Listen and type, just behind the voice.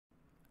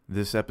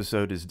This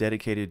episode is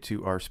dedicated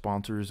to our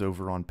sponsors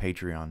over on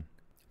Patreon.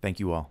 Thank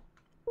you all.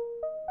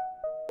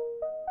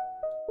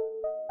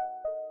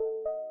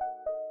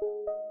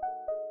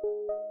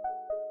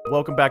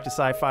 Welcome back to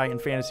Sci-Fi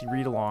and Fantasy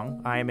Read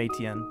Along. I am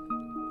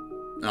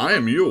ATN. I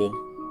am Yule.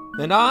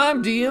 And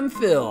I'm DM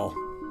Phil.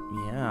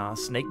 Yeah,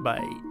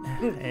 Snakebite.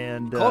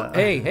 And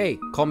hey,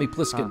 call me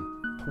Pliskin.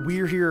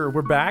 We're here.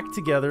 We're back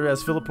together.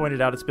 As Philip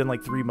pointed out, it's been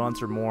like 3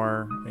 months or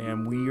more,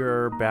 and we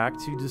are back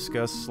to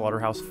discuss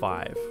Slaughterhouse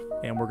 5.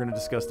 And we're going to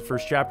discuss the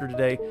first chapter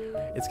today.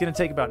 It's going to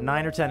take about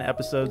 9 or 10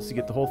 episodes to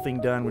get the whole thing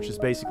done, which is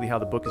basically how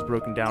the book is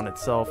broken down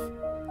itself.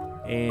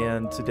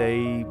 And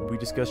today we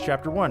discuss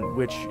chapter 1,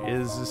 which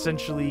is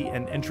essentially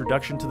an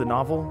introduction to the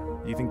novel.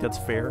 Do you think that's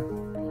fair?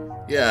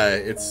 Yeah,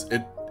 it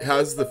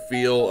has the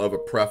feel of a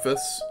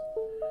preface.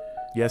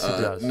 Yes, it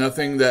does.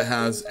 Nothing that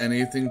has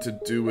anything to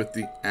do with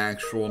the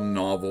actual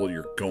novel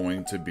you're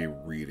going to be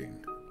reading.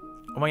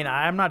 I mean,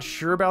 I'm not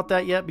sure about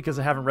that yet because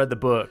I haven't read the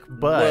book,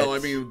 but... Well, I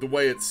mean, the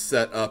way it's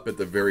set up at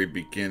the very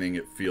beginning,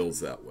 it feels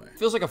that way.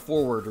 Feels like a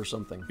foreword or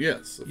something.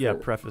 Yes. Yeah,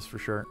 preface for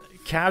sure.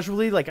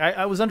 Casually, like,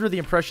 I was under the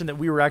impression that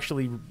we were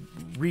actually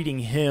reading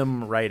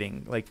him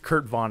writing, like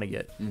Kurt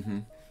Vonnegut. Mm-hmm.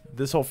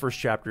 This whole first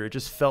chapter, it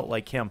just felt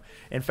like him.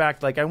 In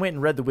fact, like, I went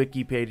and read the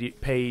wiki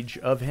page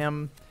of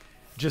him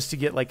just to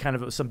get, like, kind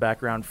of some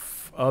background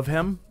of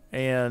him,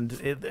 and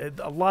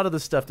a lot of the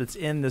stuff that's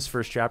in this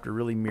first chapter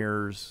really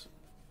mirrors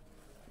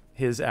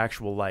his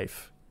actual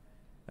life.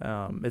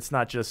 It's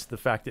not just the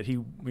fact that he,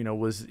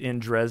 was in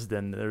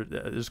Dresden.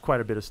 There's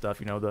quite a bit of stuff,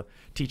 the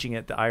teaching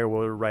at the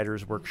Iowa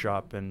Writers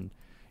Workshop and,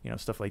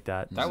 stuff like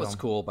that. That was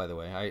cool, by the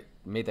way. I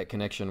made that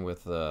connection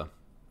with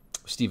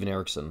Steven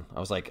Erickson. I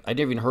was like, I'd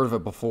never even heard of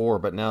it before,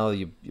 but now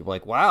you're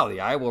like, wow, the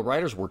Iowa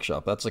Writers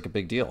Workshop. That's like a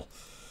big deal.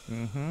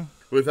 Mm-hmm.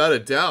 Without a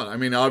doubt. I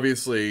mean,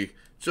 obviously,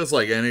 just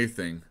like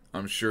anything,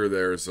 I'm sure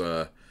there's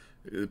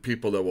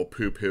people that will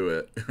poo-poo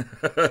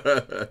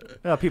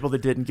it. People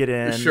that didn't get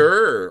in.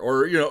 Sure.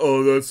 Or,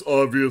 that's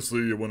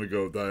obviously you want to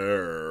go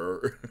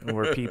there.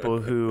 Or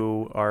people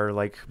who are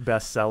like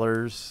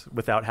bestsellers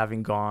without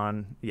having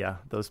gone. Yeah,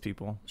 those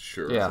people.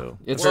 Sure. Yeah. So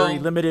it's a very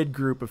limited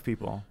group of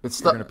people. It's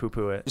going to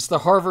poo-poo it. It's the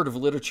Harvard of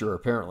literature,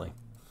 apparently.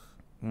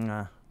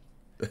 Nah.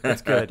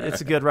 It's good.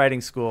 It's a good writing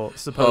school,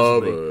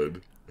 supposedly.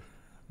 Harvard.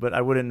 But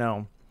I wouldn't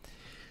know.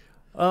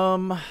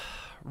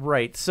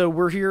 Right, so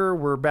we're here,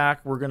 we're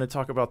back, we're going to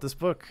talk about this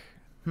book.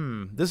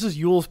 This is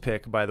Yule's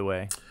pick, by the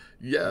way.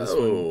 Yeah,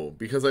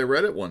 because I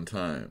read it one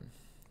time.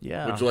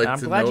 Yeah, would you like I'm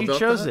to glad know you about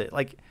chose that? it.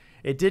 Like,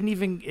 it didn't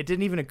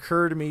even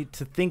occur to me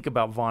to think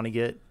about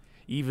Vonnegut,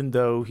 even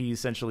though he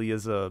essentially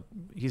is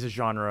he's a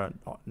genre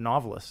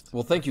novelist.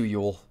 Well, thank you,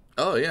 Yule.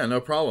 Oh yeah,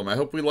 no problem. I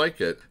hope we like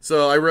it.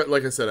 So I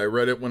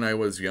read it when I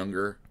was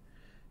younger,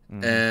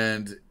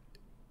 and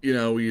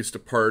we used to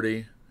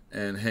party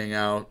and hang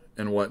out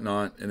and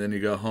whatnot, and then you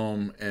go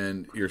home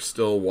and you're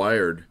still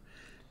wired.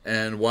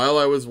 And while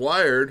I was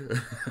wired,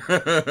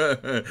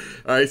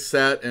 I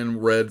sat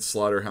and read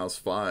Slaughterhouse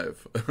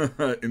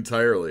 5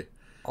 entirely.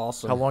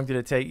 Awesome. How long did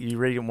it take? You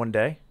read it in one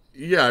day?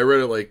 Yeah, I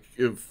read it like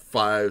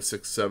 5,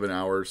 6, 7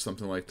 hours,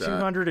 something like that.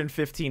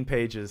 215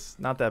 pages.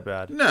 Not that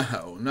bad.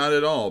 No, not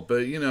at all.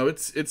 But,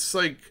 it's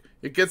like,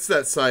 it gets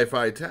that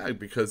sci-fi tag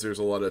because there's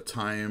a lot of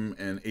time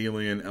and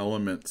alien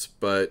elements,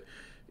 but...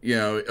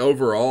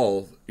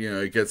 overall,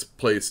 it gets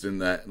placed in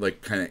that,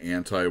 like, kind of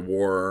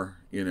anti-war,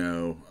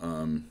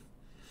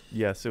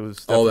 Yes, it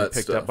was all definitely that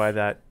picked stuff. up by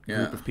that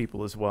group of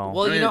people as well.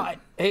 Well,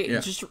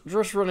 yeah.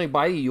 just running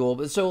by you, Yule.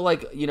 But so,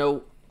 like,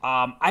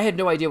 I had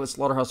no idea what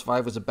Slaughterhouse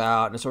 5 was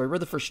about, and so I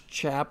read the first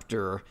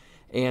chapter,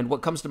 and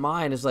what comes to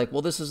mind is like,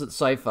 well, this isn't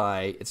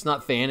sci-fi. It's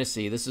not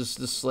fantasy. This is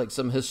just like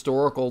some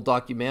historical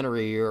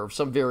documentary or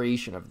some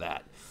variation of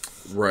that.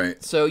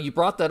 Right. So you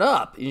brought that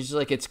up. And it's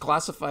like it's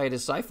classified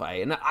as sci-fi,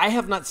 and I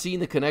have not seen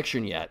the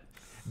connection yet.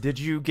 Did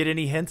you get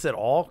any hints at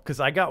all? Because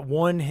I got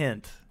one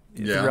hint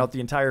throughout the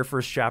entire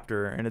first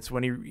chapter, and it's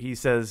when he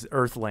says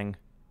Earthling.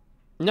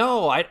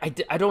 No, I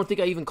don't think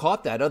I even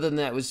caught that. Other than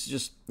that, it was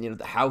just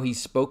how he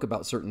spoke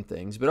about certain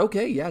things. But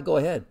okay, yeah, go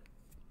ahead.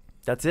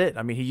 That's it.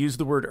 I mean, he used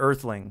the word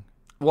Earthling.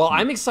 Well,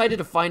 I'm excited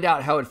to find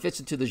out how it fits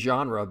into the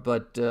genre,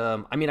 but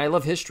I mean, I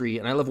love history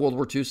and I love World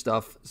War II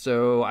stuff,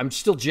 so I'm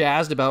still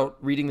jazzed about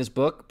reading this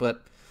book.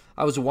 But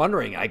I was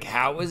wondering, like,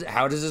 how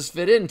does this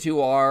fit into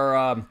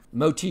our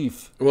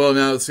motif? Well,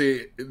 now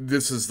see,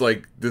 this is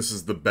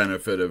the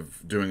benefit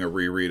of doing a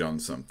reread on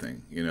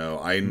something.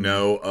 I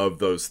know of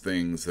those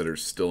things that are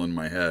still in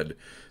my head.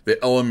 The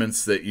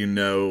elements that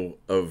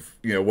of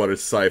what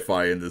is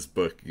sci-fi in this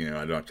book,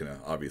 I'm not going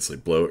to obviously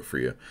blow it for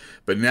you.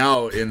 But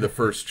now in the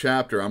first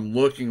chapter, I'm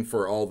looking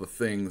for all the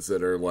things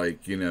that are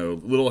like,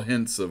 little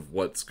hints of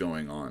what's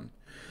going on.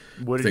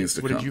 What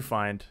did you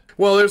find?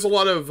 Well, there's a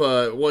lot of,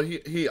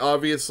 he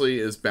obviously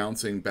is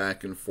bouncing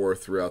back and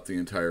forth throughout the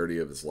entirety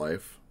of his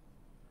life.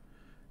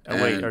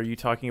 Wait, are you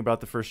talking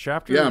about the first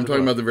chapter? Yeah, I'm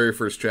talking about the very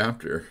first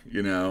chapter,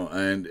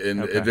 and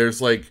Okay.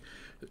 there's like,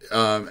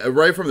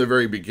 right from the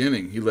very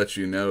beginning, he lets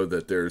you know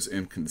that there's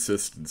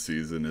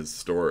inconsistencies in his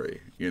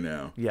story,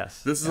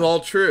 Yes. This is all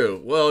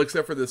true. Well,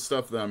 except for this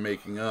stuff that I'm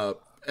making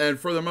up. And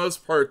for the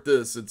most part,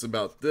 it's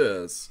about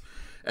this.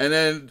 And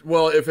then,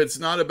 well, if it's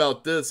not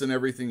about this and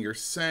everything you're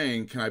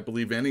saying, can I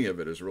believe any of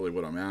it is really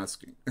what I'm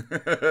asking.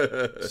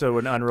 So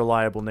an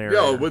unreliable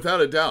narrator. Yeah,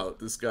 without a doubt,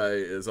 this guy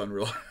is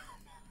unreliable.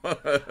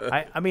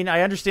 I mean,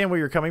 I understand where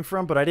you're coming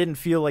from, but I didn't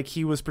feel like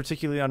he was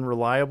particularly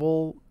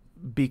unreliable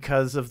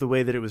because of the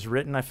way that it was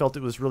written. I felt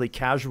it was really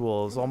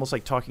casual. It was almost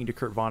like talking to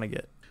Kurt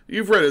Vonnegut.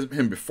 You've read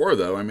him before,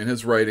 though. I mean,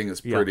 his writing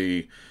is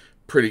pretty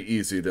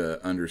easy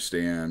to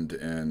understand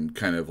and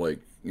kind of like,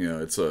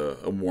 it's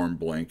a warm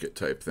blanket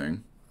type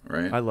thing,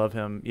 right? I love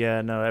him.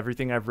 Yeah, no,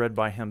 everything I've read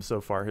by him so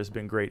far has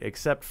been great,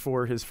 except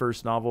for his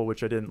first novel,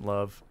 which I didn't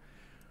love,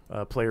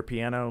 Player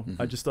Piano.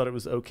 I just thought it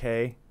was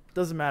okay.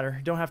 Doesn't matter.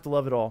 You don't have to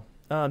love it all.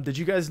 Did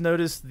you guys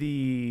notice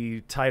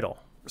the title?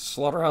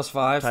 Slaughterhouse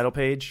 5. Title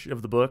page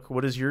of the book.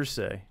 What does yours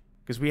say?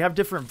 Because we have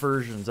different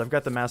versions. I've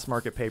got the mass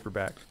market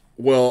paperback.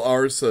 Well,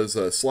 ours says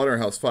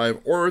Slaughterhouse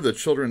 5 or The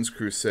Children's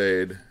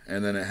Crusade,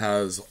 and then it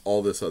has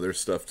all this other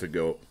stuff to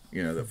go,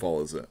 that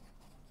follows it.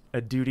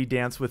 A Duty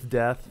Dance with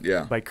Death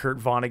by Kurt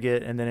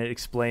Vonnegut, and then it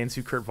explains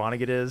who Kurt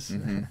Vonnegut is.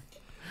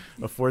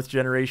 Mm-hmm. A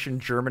fourth-generation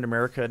German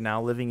America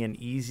now living in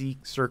easy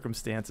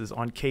circumstances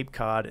on Cape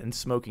Cod and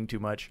smoking too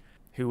much,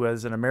 who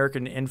was an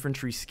American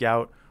infantry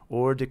scout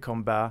hors de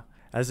combat,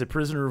 as a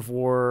prisoner of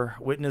war,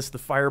 witnessed the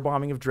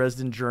firebombing of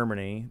Dresden,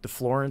 Germany, the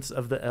Florence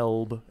of the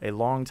Elbe, a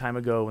long time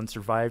ago, and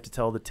survived to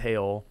tell the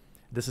tale.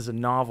 This is a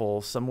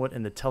novel, somewhat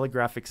in the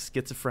telegraphic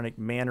schizophrenic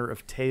manner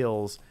of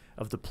tales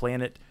of the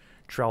planet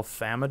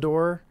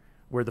Tralfamador,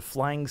 where the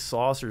flying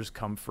saucers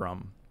come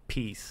from.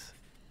 Peace.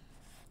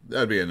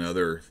 That'd be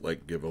another,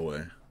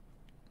 giveaway.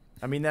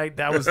 I mean,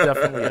 that was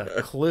definitely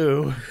a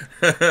clue.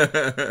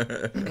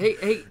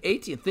 Hey,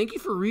 18, thank you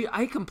for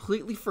I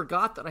completely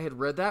forgot that I had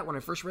read that when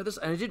I first read this,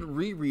 and I didn't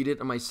reread it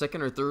on my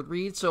second or third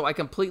read, so I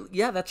completely...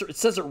 Yeah, it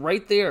says it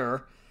right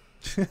there.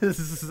 This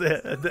is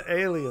it. The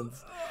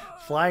aliens.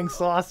 Flying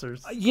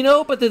saucers.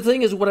 But the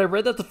thing is, when I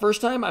read that the first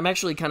time, I'm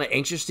actually kind of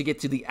anxious to get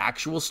to the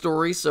actual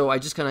story, so I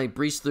just kind of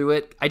breezed through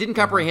it. I didn't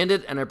comprehend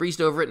it, and I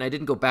breezed over it, and I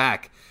didn't go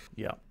back.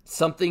 Yeah.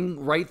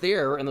 Something right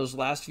there in those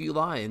last few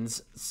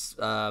lines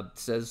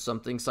says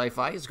something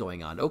sci-fi is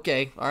going on.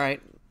 Okay, all right.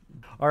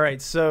 All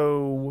right,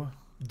 so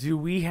do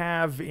we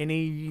have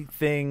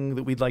anything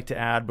that we'd like to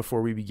add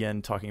before we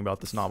begin talking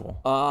about this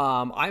novel?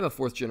 I'm a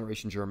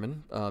fourth-generation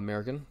German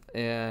American,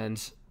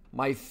 and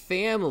my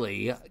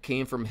family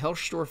came from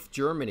Helsdorf,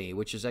 Germany,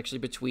 which is actually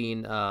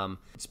between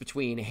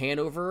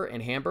Hanover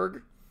and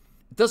Hamburg.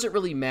 It doesn't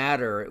really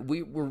matter.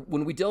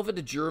 When we delve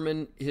into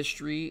German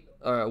history,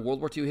 World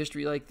War II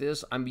history like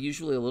this, I'm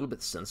usually a little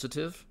bit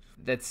sensitive.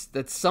 That's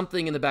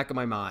something in the back of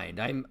my mind.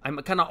 I'm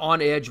kind of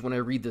on edge when I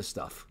read this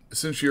stuff.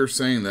 Since you're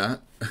saying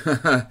that,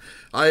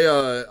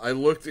 I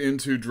looked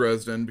into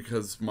Dresden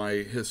because my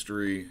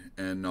history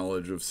and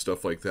knowledge of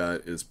stuff like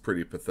that is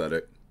pretty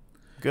pathetic.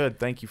 Good,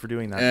 thank you for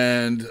doing that.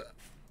 And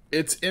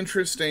it's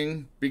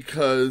interesting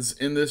because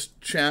in this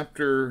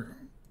chapter,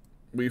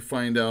 we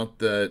find out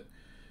that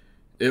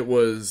it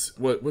was,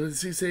 what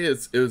does he say?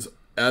 It was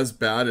as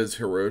bad as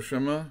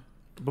Hiroshima.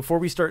 Before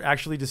we start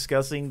actually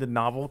discussing the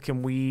novel,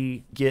 can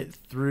we get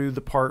through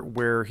the part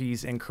where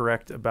he's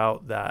incorrect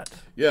about that?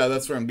 Yeah,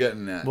 that's what I'm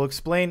getting at. Well,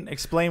 explain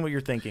what you're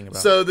thinking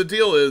about. So the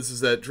deal is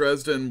that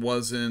Dresden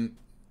wasn't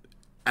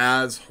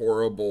as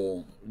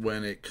horrible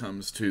when it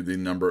comes to the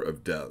number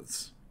of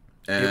deaths.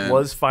 And it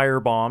was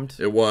firebombed.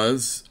 It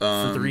was.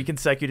 For 3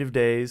 consecutive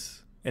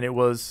days, and it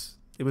was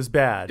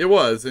bad. It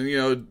was,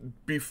 and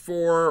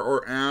before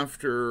or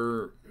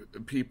after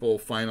people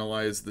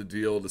finalized the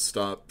deal to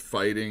stop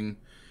fighting,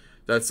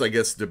 that's, I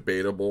guess,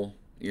 debatable,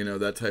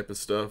 that type of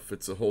stuff.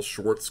 It's a whole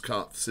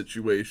Schwarzkopf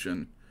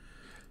situation.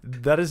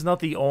 That is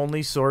not the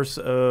only source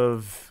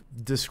of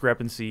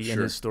discrepancy in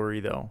this story,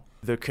 though.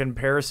 The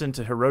comparison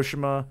to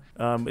Hiroshima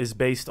is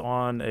based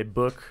on a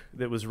book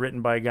that was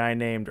written by a guy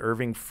named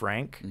Irving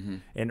Frank. Mm-hmm.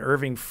 And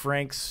Irving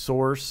Frank's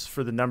source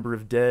for the number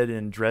of dead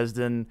in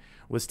Dresden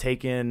was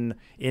taken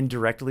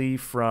indirectly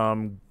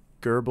from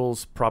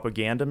Goebbels'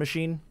 propaganda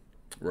machine.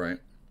 Right.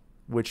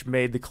 Which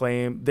made the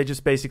claim, they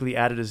just basically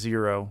added a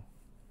 0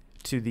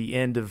 to the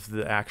end of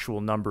the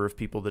actual number of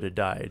people that had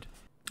died.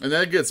 And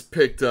that gets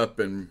picked up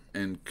and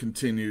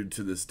continued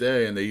to this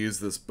day, and they use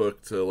this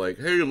book to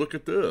hey, look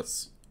at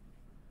this.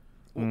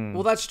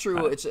 Well, that's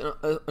true. It's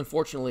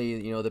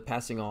unfortunately, the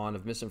passing on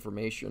of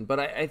misinformation. But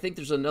I think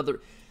there's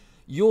another.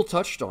 Yule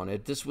touched on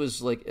it. This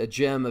was like a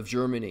gem of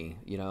Germany.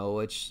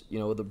 It's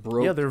the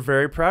broke. Yeah, they're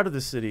very proud of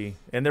the city,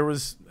 and there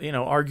was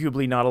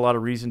arguably not a lot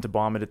of reason to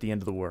bomb it at the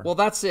end of the war. Well,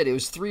 that's it. It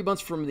was 3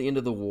 months from the end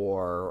of the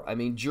war. I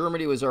mean,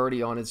 Germany was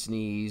already on its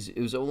knees.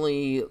 It was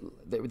only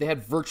they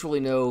had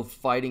virtually no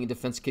fighting and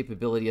defense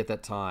capability at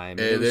that time.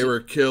 Hey, they were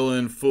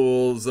killing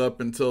fools up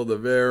until the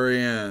very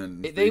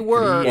end. They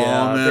were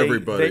bomb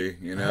everybody.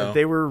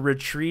 They were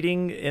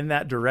retreating in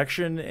that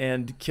direction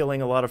and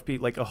killing a lot of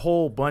people, like a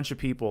whole bunch of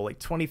people, like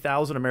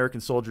 20,000 American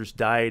soldiers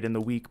died in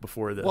the week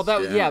before this. Well, that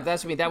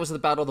was the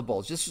Battle of the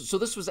Bulge. So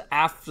this was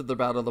after the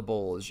Battle of the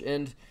Bulge,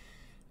 and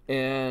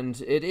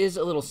it is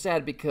a little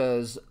sad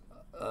because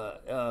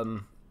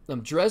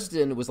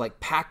Dresden was like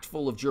packed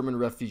full of German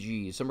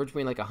refugees. Somewhere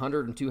between like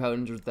 100 and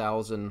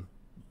 200,000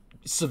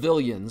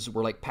 civilians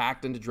were like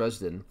packed into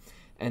Dresden,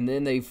 and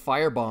then they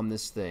firebombed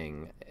this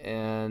thing.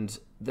 And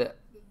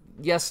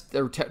yes,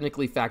 there were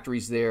technically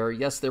factories there.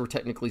 Yes, there were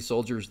technically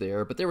soldiers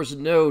there, but there was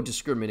no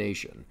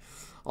discrimination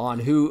on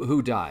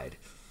who died.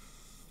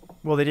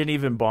 Well, they didn't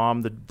even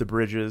bomb the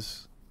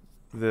bridges.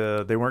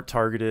 They weren't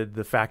targeted.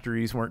 The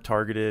factories weren't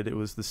targeted. It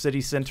was the city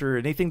center.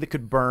 Anything that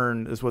could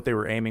burn is what they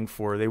were aiming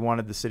for. They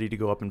wanted the city to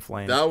go up in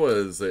flames. That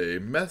was a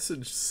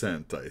message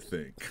sent, I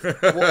think.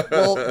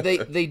 well,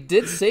 they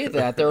did say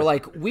that. They're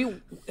like,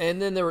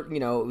 and then there were,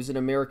 it was an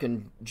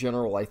American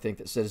general, I think,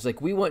 that said, it's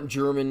like, we want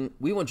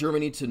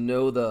Germany to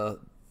know the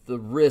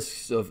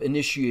risks of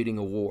initiating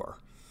a war.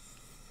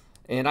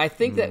 And I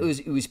think that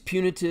it was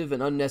punitive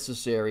and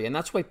unnecessary, and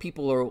that's why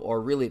people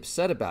are really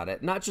upset about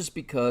it. Not just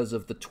because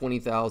of the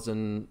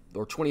 20,000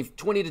 or 20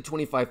 to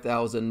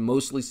 25,000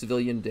 mostly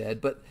civilian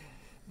dead, but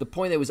the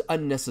point that it was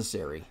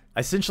unnecessary.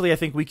 Essentially, I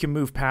think we can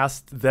move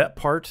past that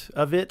part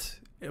of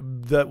it,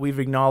 that we've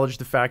acknowledged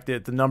the fact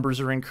that the numbers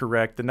are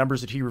incorrect. The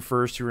numbers that he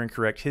refers to are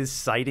incorrect. His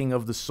citing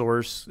of the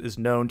source is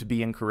known to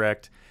be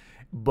incorrect.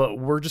 But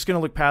we're just going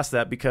to look past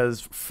that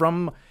because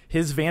from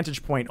his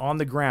vantage point on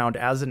the ground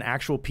as an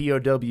actual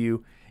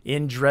POW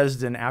in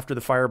Dresden after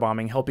the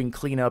firebombing, helping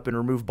clean up and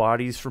remove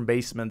bodies from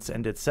basements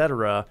and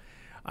etc.,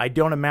 I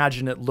don't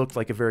imagine it looked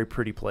like a very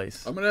pretty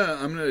place. I'm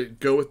gonna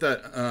go with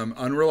that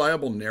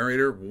unreliable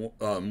narrator.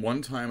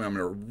 One time, I'm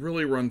gonna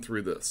really run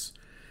through this.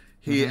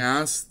 He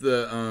asked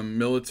the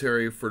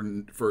military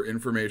for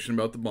information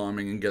about the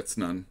bombing and gets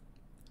none.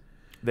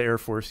 The Air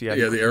Force, yeah.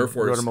 Yeah, the Air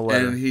Force. Wrote him a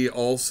letter. And he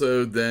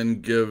also then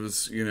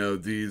gives,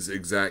 these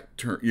exact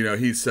terms.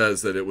 He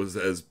says that it was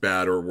as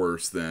bad or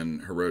worse than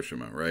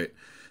Hiroshima, right?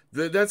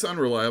 That's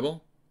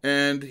unreliable.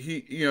 And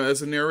he,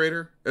 as a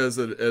narrator, as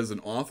an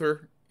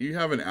author, you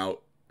have an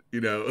out.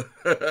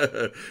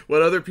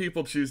 What other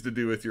people choose to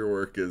do with your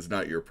work is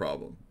not your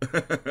problem.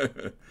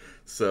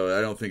 So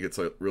I don't think it's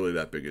really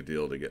that big a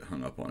deal to get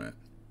hung up on it.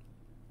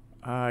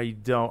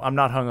 I'm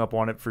not hung up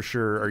on it for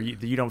sure. Or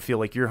you don't feel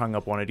like you're hung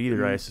up on it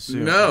either, I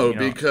assume. No,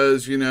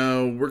 because,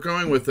 we're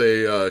going with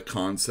a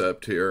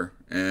concept here,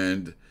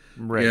 and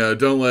right.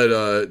 Don't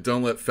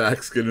let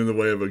facts get in the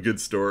way of a good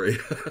story.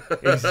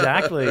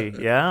 Exactly.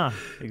 Yeah.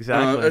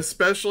 Exactly.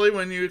 Especially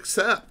when you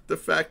accept the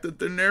fact that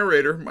the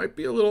narrator might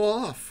be a little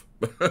off.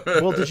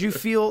 Well, did you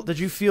feel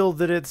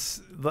that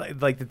it's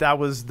like that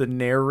was the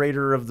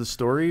narrator of the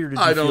story, or did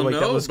you feel like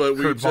that was Kurt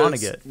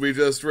Vonnegut? We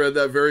just read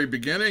that very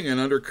beginning, and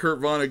under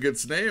Kurt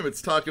Vonnegut's name,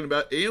 it's talking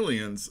about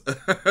aliens.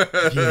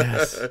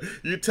 Yes.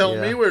 You tell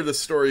me where the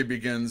story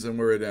begins and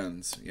where it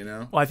ends.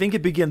 Well, I think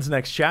it begins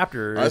next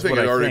chapter. I think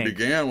it already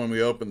began when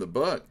we opened the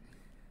book.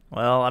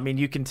 Well, I mean,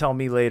 you can tell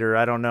me later.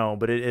 I don't know,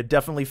 but it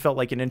definitely felt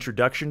like an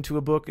introduction to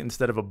a book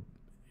instead of a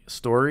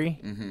story.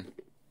 Mm-hmm.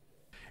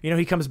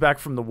 He comes back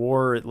from the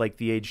war at like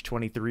the age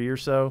 23 or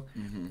so.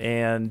 Mm-hmm.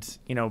 And,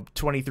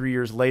 23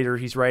 years later,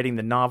 he's writing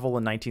the novel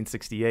in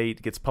 1968.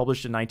 It gets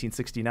published in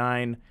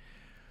 1969.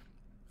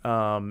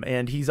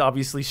 And he's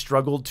obviously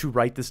struggled to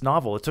write this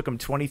novel. It took him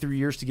 23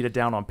 years to get it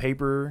down on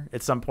paper.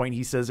 At some point,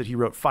 he says that he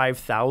wrote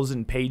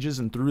 5,000 pages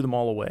and threw them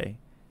all away.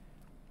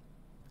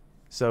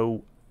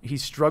 So he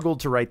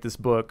struggled to write this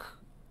book,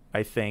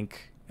 I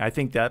think. I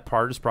think that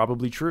part is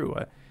probably true.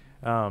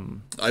 I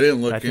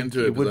didn't look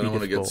into it because I don't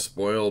want to get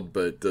spoiled,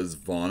 but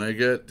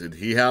did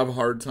he have a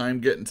hard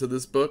time getting to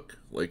this book?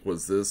 Like,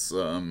 was this,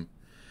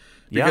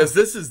 because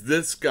this is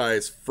this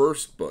guy's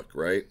first book,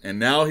 right? And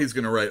now he's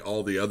going to write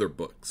all the other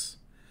books.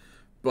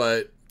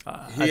 But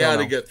he had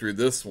to get through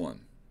this one.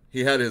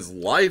 He had his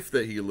life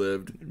that he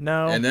lived.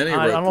 No, and then he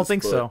wrote I don't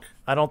think book. so.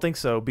 I don't think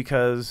so,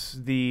 because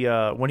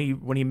when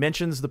he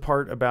mentions the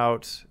part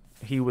about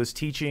he was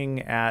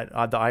teaching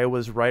at the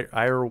Iowa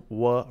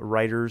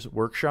Writers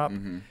Workshop.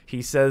 Mm-hmm.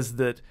 He says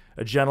that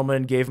a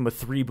gentleman gave him a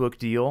 3-book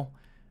deal.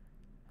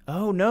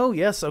 Oh, no,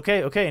 yes,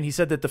 okay. And he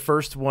said that the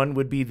first one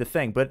would be The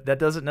Thing, but that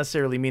doesn't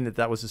necessarily mean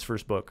that was his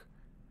first book.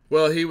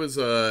 Well, he was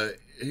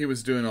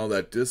doing all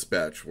that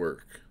dispatch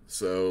work.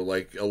 So,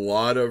 like, a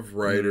lot of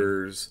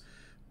writers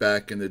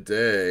back in the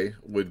day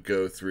would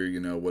go through,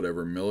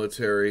 whatever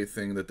military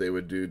thing that they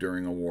would do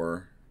during a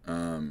war.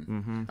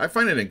 I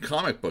find it in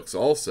comic books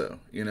also,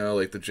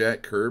 like the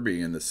Jack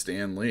Kirby and the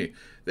Stan Lee.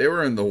 They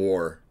were in the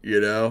war,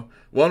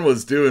 One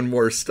was doing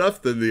more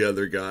stuff than the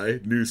other guy,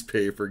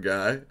 newspaper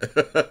guy.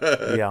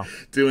 Yeah.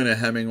 Doing a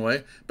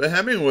Hemingway. But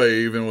Hemingway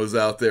even was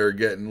out there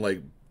getting,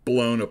 like,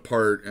 blown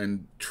apart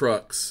in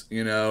trucks,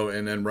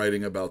 and then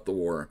writing about the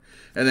war.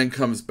 And then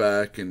comes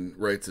back and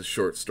writes his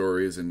short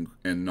stories and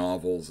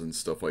novels and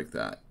stuff like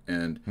that.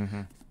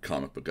 And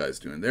comic book guys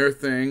doing their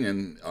thing,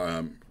 and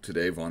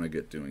today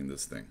Vonnegut doing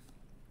this thing.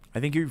 I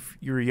think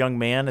you're a young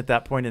man at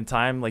that point in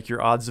time. Like, your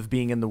odds of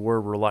being in the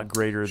war were a lot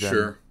greater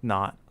than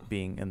not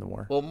being in the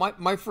war. Well,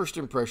 my first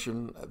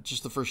impression,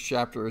 just the first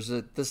chapter, is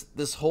that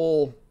this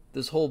whole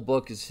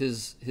book is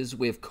his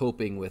way of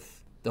coping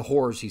with the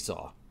horrors he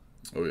saw.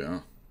 Oh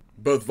yeah,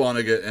 both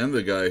Vonnegut and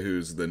the guy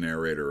who's the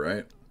narrator,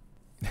 right?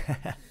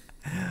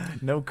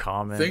 No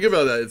comment. Think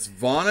about that. It's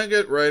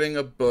Vonnegut writing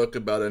a book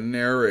about a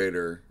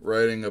narrator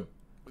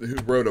who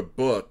wrote a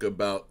book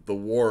about the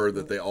war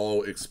that they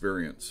all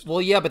experienced.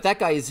 Well, yeah, but that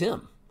guy is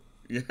him.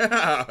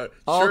 Yeah,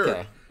 Oh, sure.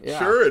 okay. Yeah.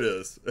 Sure it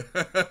is.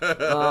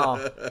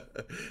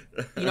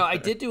 I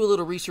did do a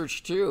little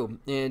research too.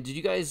 And did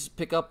you guys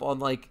pick up on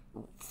like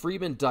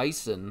Freeman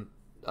Dyson,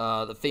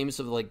 the famous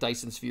of like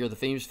Dyson sphere, the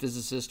famous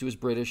physicist who was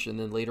British and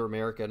then later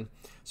American?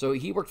 So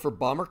he worked for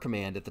Bomber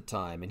Command at the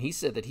time, and he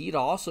said that he'd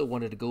also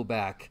wanted to go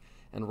back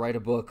and write a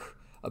book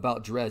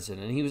about Dresden,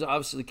 and he was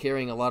obviously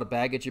carrying a lot of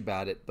baggage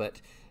about it,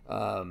 but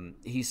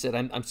he said,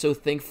 I'm so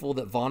thankful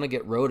that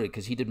Vonnegut wrote it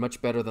because he did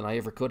much better than I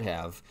ever could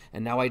have,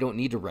 and now I don't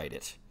need to write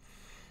it.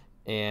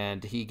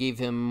 And he gave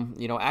him,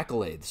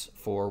 accolades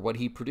for what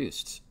he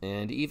produced,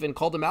 and even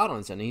called him out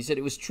on it. And he said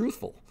it was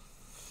truthful.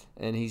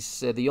 And he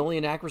said the only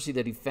inaccuracy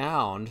that he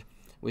found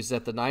was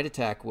that the night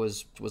attack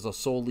was a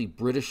solely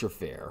British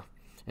affair,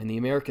 and the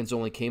Americans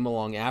only came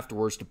along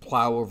afterwards to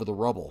plow over the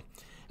rubble.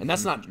 And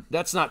that's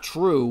not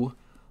true,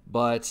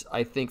 but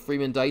I think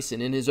Freeman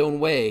Dyson, in his own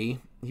way,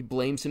 he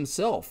blames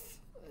himself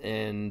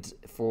and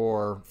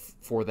for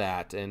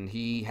that, and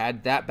he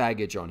had that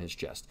baggage on his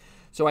chest.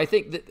 So I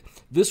think that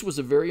this was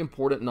a very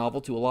important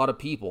novel to a lot of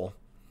people,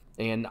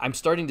 and I'm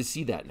starting to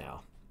see that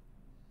now.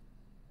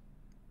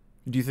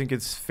 Do you think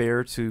it's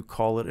fair to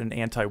call it an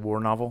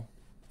anti-war novel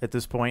at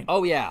this point?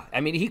 Oh, yeah.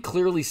 I mean, he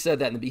clearly said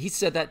that. He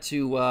said that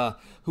to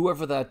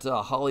whoever that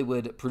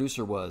Hollywood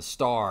producer was,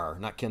 Starr,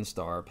 not Ken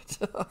Starr. But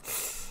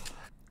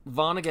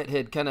Vonnegut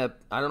had kind of,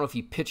 I don't know if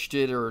he pitched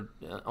it or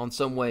on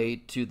some way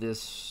to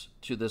this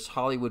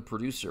Hollywood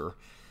producer,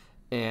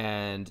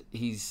 and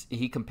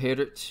he compared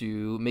it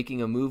to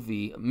making a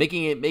movie,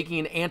 making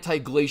an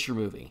anti-glacier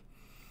movie,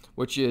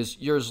 which is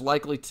you're as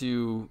likely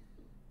to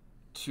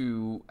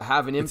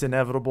have an It's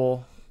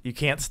inevitable. You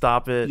can't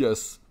stop it.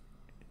 Yes.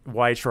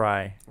 Why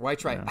try? Why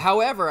try? Yeah.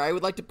 However, I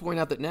would like to point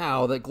out that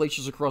now that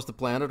glaciers across the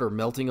planet are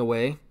melting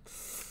away.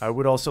 I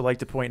would also like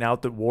to point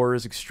out that war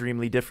is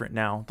extremely different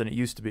now than it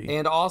used to be.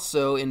 And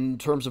also, in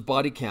terms of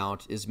body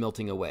count, is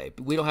melting away.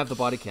 We don't have the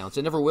body counts.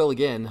 It never will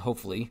again,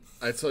 hopefully.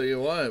 I tell you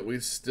what, we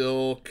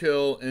still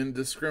kill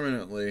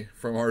indiscriminately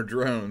from our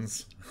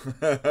drones.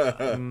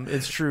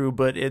 It's true,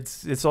 but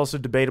it's also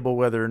debatable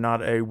whether or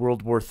not a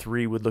World War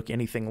III would look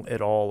anything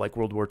at all like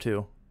World War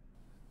II.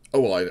 Oh,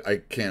 well, I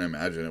can't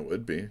imagine it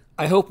would be.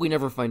 I hope we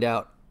never find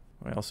out.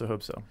 I also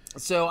hope so.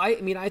 So,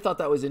 I thought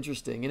that was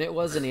interesting, and it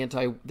was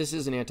this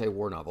is an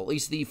anti-war novel. At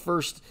least the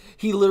first,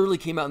 he literally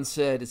came out and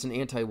said it's an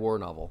anti-war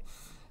novel.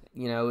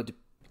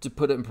 To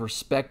put it in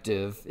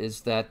perspective,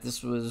 is that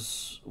this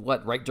was,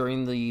 right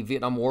during the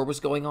Vietnam War was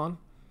going on?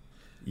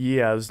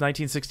 Yeah, it was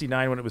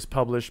 1969 when it was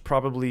published,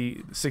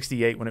 probably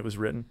 68 when it was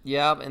written.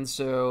 Yeah, and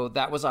so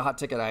that was a hot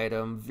ticket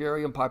item,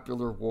 very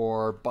unpopular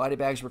war, body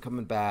bags were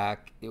coming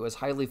back, it was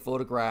highly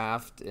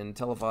photographed and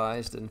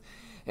televised, and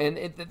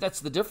that's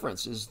the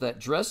difference, is that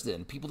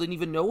Dresden, people didn't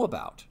even know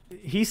about.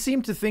 He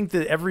seemed to think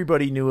that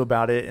everybody knew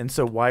about it, and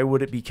so why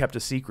would it be kept a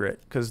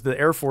secret? Because the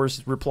Air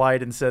Force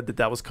replied and said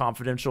that was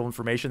confidential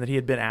information that he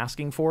had been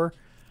asking for,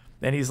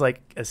 and he's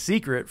like, a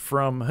secret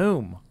from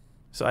whom?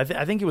 So I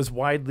think it was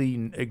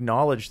widely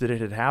acknowledged that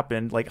it had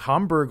happened. Like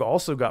Hamburg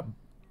also got,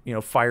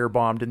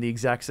 firebombed in the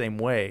exact same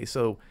way.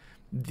 So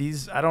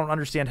I don't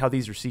understand how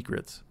these are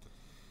secrets.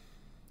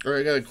 All right,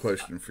 I got a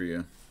question for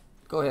you.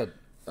 Go ahead.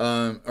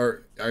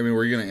 Were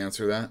you going to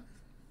answer that?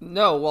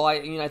 No. Well, I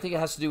think it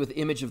has to do with the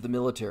image of the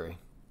military.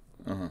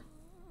 Uh-huh.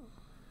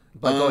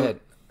 But go ahead.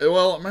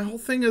 Well, my whole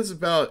thing is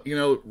about,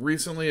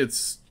 recently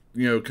it's,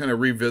 kind of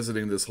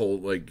revisiting this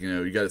whole,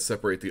 you got to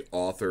separate the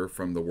author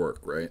from the work,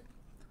 right?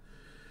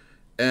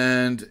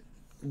 And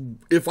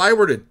if I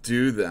were to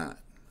do that,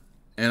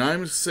 and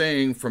I'm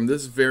saying from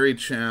this very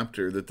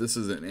chapter that this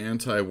is an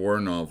anti-war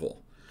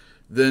novel,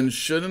 then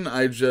shouldn't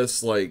I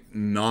just,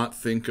 not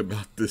think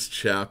about this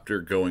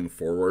chapter going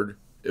forward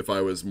if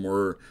I was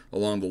more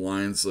along the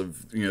lines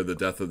of, the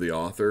death of the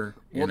author,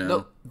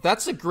 No,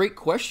 that's a great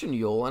question,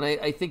 Yul. And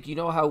I think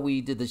how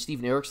we did the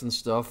Stephen Erickson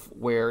stuff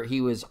where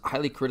he was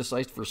highly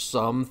criticized for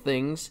some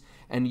things,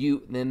 and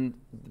then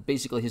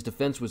basically his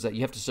defense was that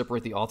you have to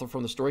separate the author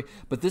from the story.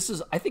 But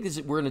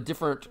we're in a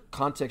different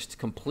context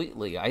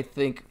completely. I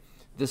think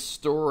this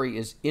story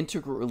is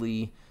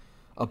integrally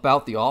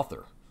about the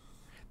author.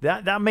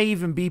 That may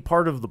even be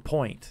part of the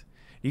point.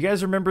 You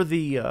guys remember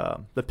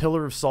the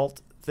Pillar of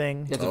Salt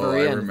thing? At the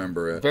very end. I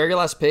remember it. Very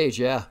last page,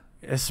 yeah.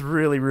 It's a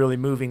really, really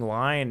moving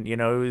line. It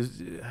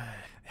was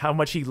how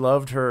much he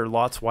loved her,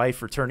 Lot's wife,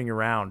 for turning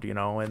around,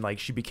 and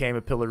she became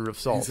a pillar of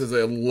salt. He says,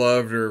 I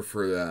loved her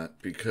for that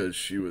because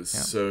she was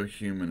so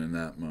human in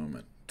that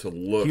moment. To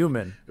look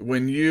human.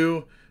 When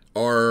you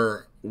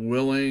are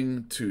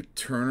willing to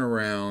turn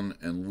around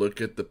and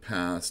look at the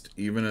past,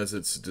 even as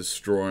it's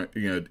destroying,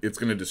 it's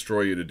going to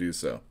destroy you to do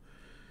so.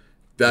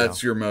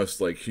 That's your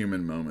most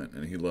human moment,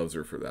 and he loves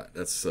her for that.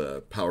 That's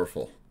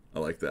powerful. I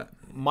like that.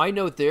 My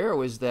note there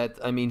was that,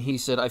 he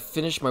said, I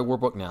finished my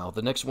workbook now.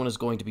 The next one is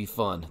going to be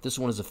fun. This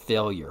one is a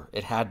failure.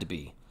 It had to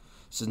be,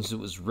 since it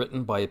was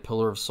written by a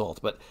pillar of salt.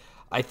 But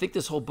I think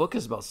this whole book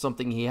is about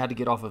something he had to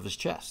get off of his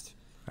chest.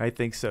 I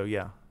think so,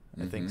 yeah.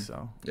 I think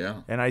so.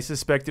 Yeah. And I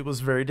suspect it was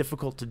very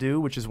difficult to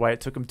do, which is why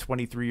it took him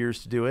 23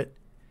 years to do it.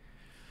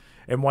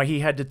 And why he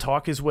had to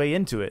talk his way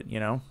into it, you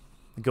know?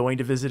 Going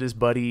to visit his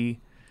buddy.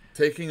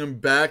 Taking him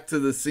back to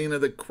the scene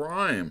of the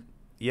crime.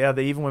 Yeah,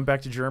 they even went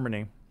back to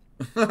Germany.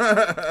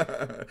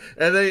 And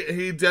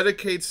he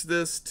dedicates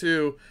this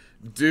to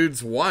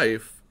dude's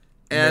wife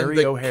and Mary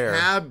the O'Hare.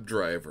 cab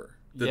driver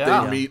that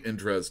Yeah. they meet in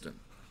Dresden.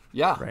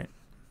 Yeah. Right.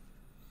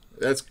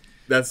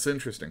 That's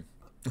interesting.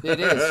 It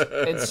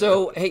is. And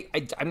so, hey,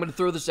 I'm going to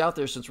throw this out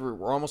there since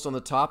we're almost on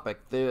the topic.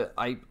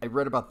 I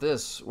read about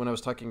this when I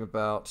was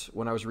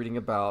reading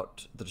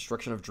about the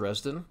destruction of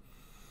Dresden.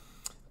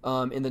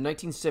 In the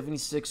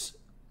 1976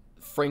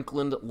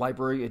 Franklin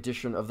Library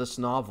edition of this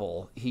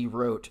novel, he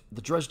wrote,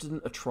 "The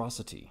Dresden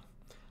atrocity,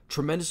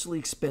 tremendously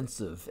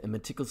expensive and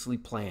meticulously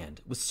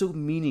planned, was so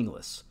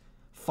meaningless,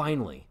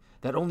 finally,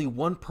 that only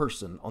one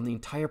person on the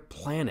entire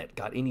planet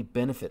got any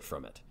benefit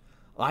from it.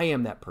 I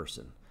am that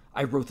person.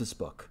 I wrote this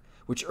book,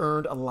 which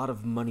earned a lot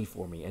of money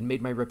for me and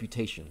made my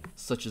reputation,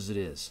 such as it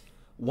is.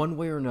 One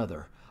way or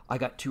another, I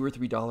got $2 or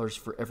 $3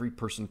 for every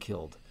person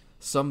killed.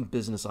 Some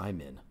business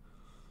I'm in."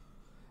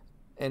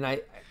 And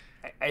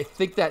I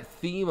think that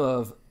theme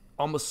of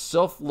almost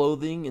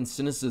self-loathing and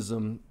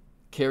cynicism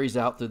carries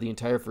out through the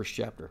entire first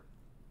chapter.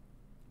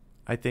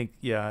 I think,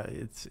 yeah,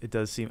 it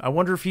does seem. I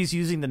wonder if he's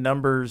using the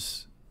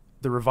numbers,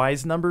 the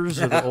revised numbers,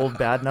 or the old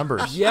bad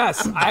numbers.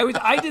 Yes,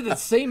 I did the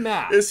same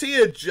math. Is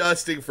he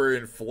adjusting for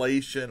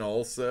inflation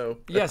also?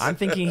 Yes, I'm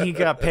thinking he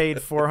got paid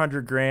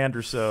 $400,000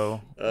 or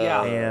so.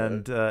 Yeah.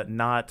 And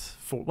not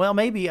for. Well,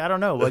 maybe, I don't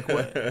know. Like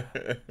what?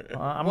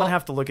 I'm gonna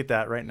have to look at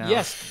that right now.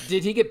 Yes.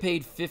 Did he get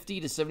paid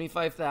 $50,000 to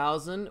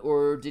 $75,000,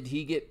 or did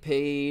he get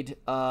paid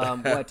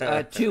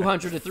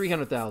 $200,000 to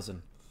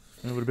 $300,000?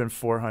 It would have been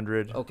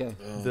 400. Okay.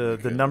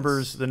 The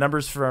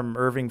numbers from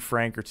Irving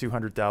Frank are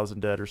 200,000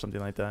 dead or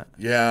something like that.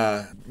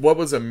 Yeah. What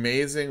was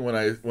amazing when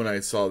I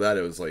saw that,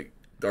 it was like,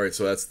 all right,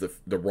 so that's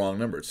the wrong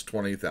number. It's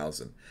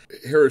 20,000.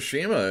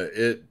 Hiroshima,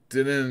 I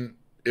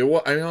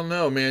don't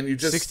know, man. You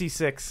just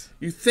 66.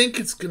 You think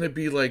it's gonna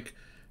be like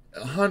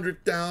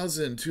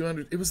 100,000,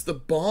 200. It was the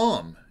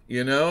bomb.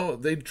 You know,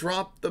 they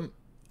dropped a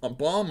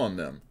bomb on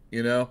them.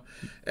 You know,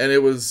 and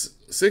it was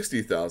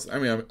 60,000.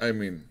 I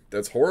mean,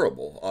 that's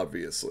horrible,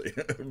 obviously,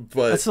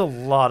 but That's a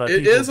lot of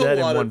it people is a dead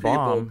lot in one of people.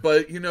 bomb.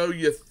 But you know,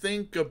 you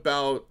think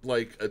about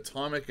like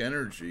atomic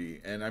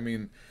energy, and I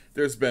mean,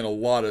 there's been a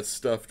lot of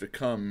stuff to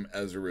come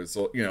as a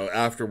result. You know,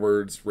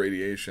 afterwards,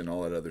 radiation,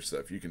 all that other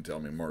stuff. You can tell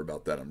me more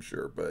about that, I'm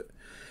sure. But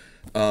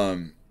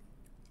I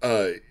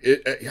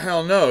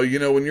don't know. You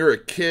know, when you're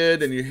a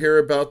kid and you hear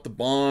about the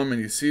bomb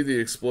and you see the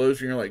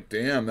explosion, you're like,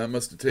 damn, that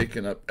must have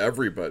taken up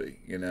everybody.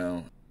 You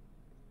know.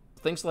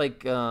 Things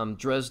like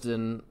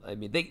Dresden, I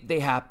mean, they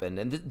happened.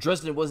 And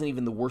Dresden wasn't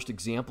even the worst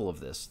example of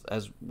this,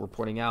 as we're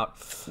pointing out.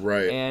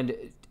 Right. And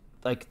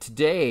like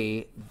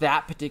today,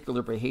 that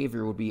particular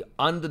behavior would be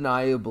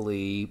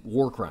undeniably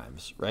war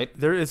crimes, right?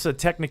 It's a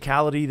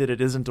technicality that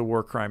it isn't a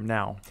war crime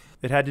now.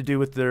 It had to do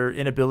with their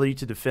inability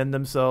to defend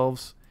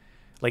themselves.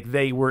 Like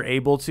they were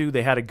able to.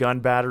 They had a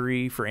gun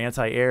battery for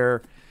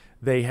anti-air.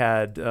 They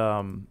had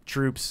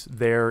troops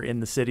there in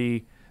the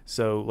city.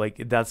 So like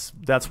that's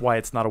why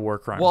it's not a war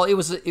crime. Well, it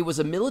was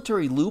a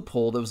military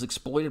loophole that was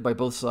exploited by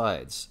both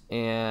sides,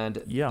 and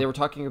they were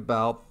talking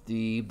about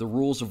the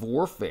rules of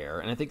warfare,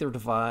 and I think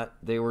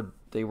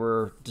they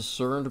were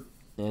discerned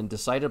and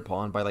decided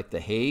upon by like the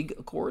Hague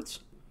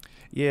Accords.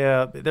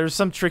 Yeah, there's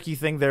some tricky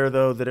thing there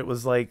though, that it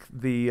was like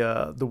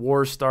the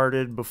war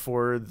started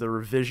before the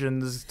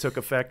revisions took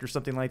effect or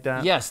something like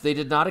that. Yes, they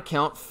did not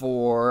account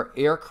for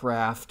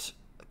aircraft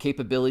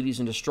capabilities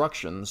and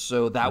destruction,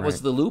 so that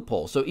was the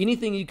loophole. So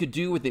anything you could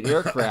do with the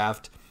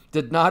aircraft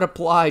did not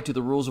apply to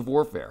the rules of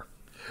warfare.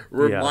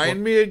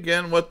 Remind me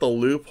again what the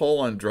loophole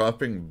on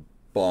dropping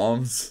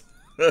bombs,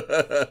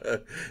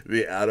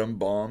 the atom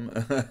bomb.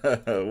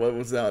 What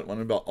was that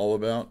one all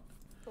about?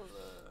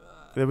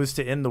 It was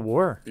to end the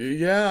war.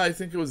 Yeah, I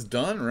think it was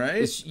done,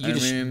 right?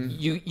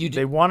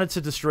 They wanted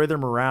to destroy their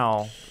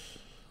morale.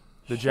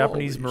 The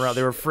Japanese morale.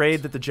 They were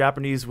afraid that the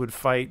Japanese would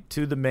fight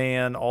to the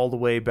man all the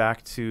way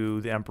back to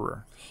the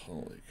emperor.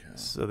 Holy cow.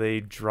 So they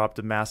dropped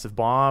a massive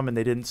bomb, and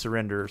they didn't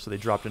surrender. So they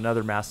dropped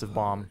another massive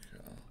bomb.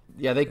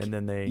 Yeah, they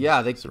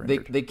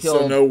surrendered. they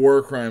killed. So no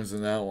war crimes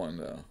in that one,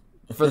 though.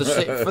 For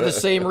the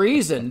same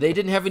reason. They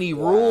didn't have any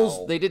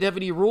rules. They didn't have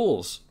any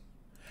rules.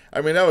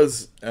 I mean, that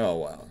was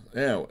wow.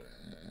 Yeah.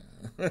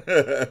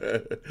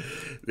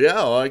 Yeah,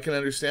 well, I can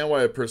understand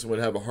why a person would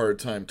have a hard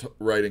time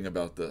writing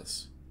about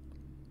this.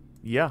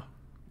 Yeah.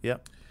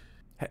 Yep.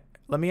 Hey,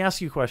 let me ask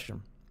you a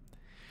question.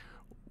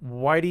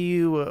 Why do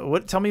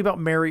you tell me about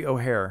Mary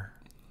O'Hare?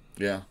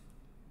 Yeah.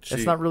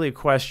 That's not really a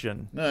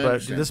question,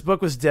 but this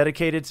book was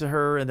dedicated to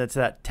her, and that's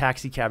that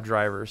taxi cab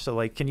driver. So,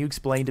 like, can you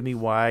explain to me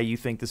why you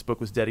think this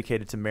book was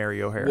dedicated to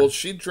Mary O'Hare? Well,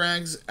 she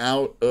drags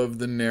out of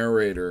the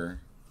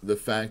narrator the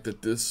fact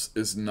that this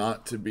is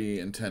not to be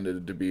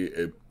intended to be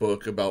a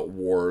book about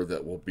war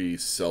that will be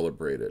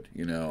celebrated.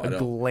 You know,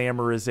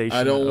 glamorization.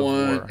 I don't of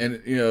want, war.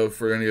 and you know,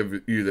 for any of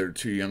you that are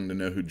too young to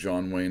know who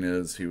John Wayne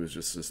is, he was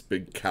just this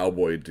big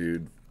cowboy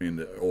dude in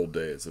the old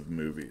days of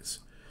movies.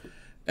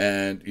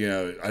 And, you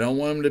know, I don't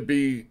want him to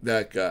be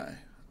that guy.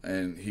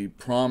 And he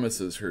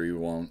promises her he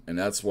won't. And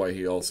that's why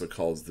he also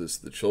calls this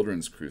the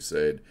Children's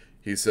Crusade.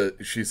 She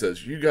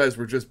says, you guys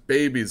were just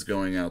babies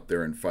going out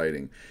there and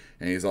fighting.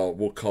 And he's all,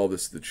 we'll call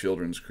this the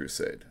Children's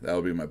Crusade.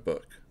 That'll be my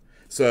book.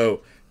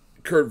 So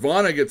Kurt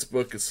Vonnegut's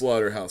book is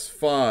Slaughterhouse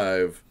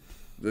 5.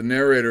 The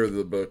narrator of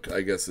the book,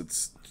 I guess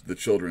it's the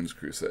Children's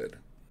Crusade.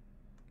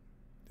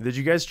 Did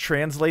you guys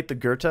translate the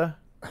Goethe?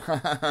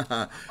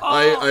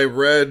 I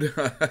read,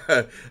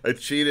 I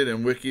cheated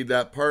and wikied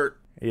that part.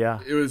 Yeah.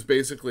 It was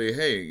basically,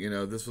 hey, you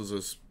know, this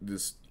was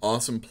this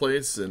awesome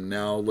place, and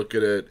now look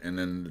at it, and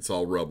then it's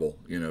all rubble,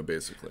 you know,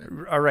 basically.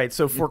 All right.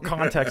 So for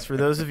context, for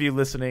those of you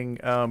listening,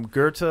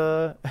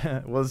 Goethe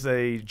was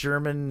a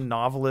German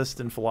novelist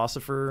and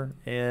philosopher,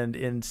 and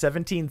in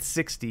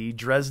 1760,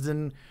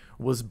 Dresden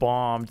was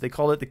bombed. They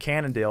called it the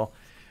Cannondale,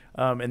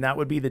 and that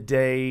would be the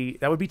day.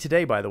 That would be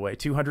today, by the way,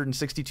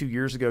 262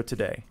 years ago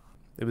today.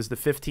 It was the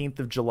 15th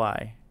of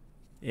July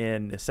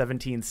in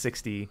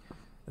 1760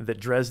 that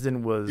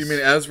Dresden was... You mean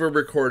as we're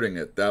recording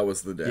it, that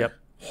was the day? Yep.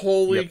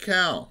 Holy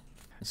cow.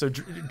 So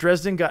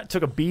Dresden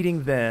took a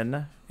beating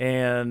then,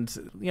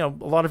 and, you know,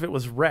 a lot of it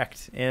was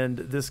wrecked. And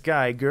this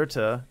guy,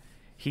 Goethe,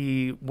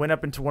 he went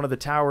up into one of the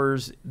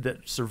towers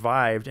that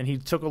survived, and he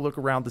took a look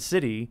around the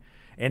city,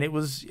 and it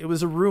was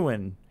a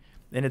ruin.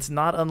 And it's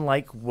not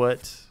unlike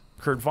what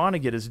Kurt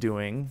Vonnegut is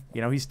doing.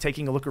 You know, he's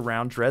taking a look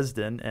around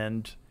Dresden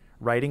and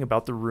writing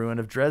about the ruin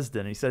of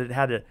Dresden. He said it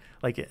had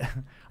I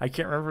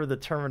can't remember the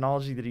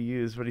terminology that he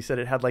used, but he said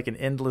it had like an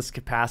endless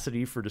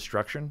capacity for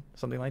destruction,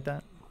 something like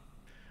that.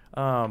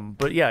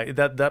 But yeah,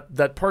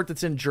 that part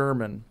that's in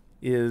German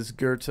is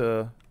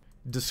Goethe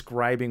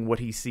describing what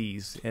he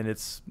sees, and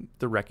it's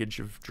the wreckage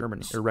of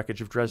Germany, or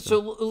wreckage of Dresden.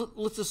 So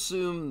let's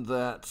assume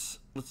that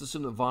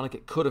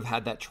Vonnegut could have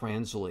had that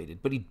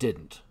translated, but he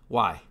didn't.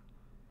 Why?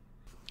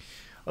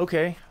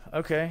 Okay.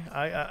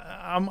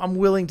 I'm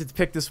willing to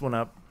pick this one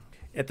up.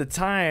 At the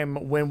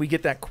time when we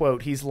get that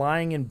quote, he's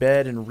lying in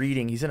bed and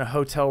reading. He's in a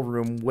hotel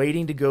room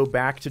waiting to go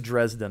back to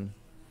Dresden,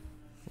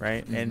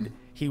 right? Mm-hmm. And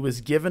he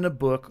was given a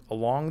book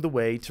along the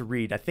way to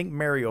read. I think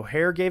Mary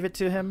O'Hare gave it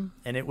to him,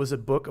 and it was a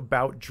book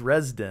about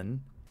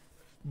Dresden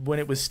when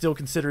it was still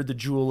considered the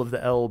jewel of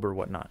the Elbe or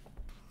whatnot.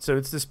 So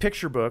it's this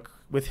picture book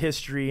with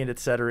history and et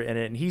cetera in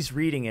it, and he's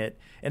reading it,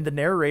 and the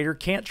narrator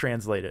can't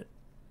translate it.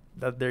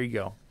 There you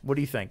go. What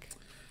do you think?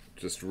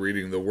 Just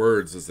reading the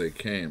words as they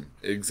came,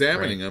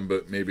 examining them,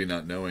 but maybe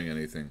not knowing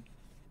anything.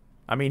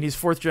 I mean, he's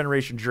fourth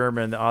generation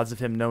German. The odds of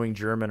him knowing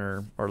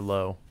German are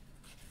low.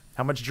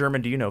 How much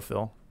German do you know,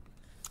 Phil?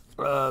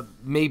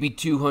 Maybe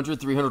 200,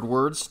 300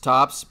 words,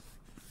 tops.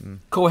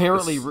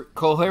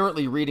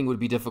 Coherently reading would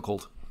be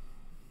difficult.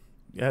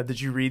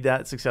 Did you read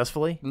that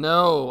successfully?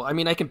 No. I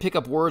mean, I can pick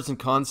up words and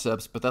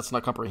concepts, but that's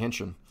not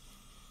comprehension.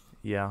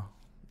 Yeah,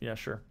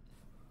 sure.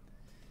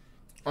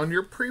 On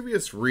your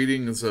previous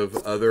readings of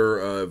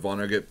other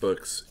Vonnegut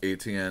books,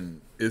 ATN,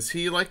 is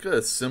he like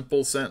a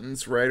simple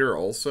sentence writer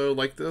also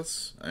like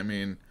this? I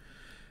mean...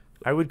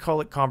 I would call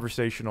it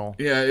conversational.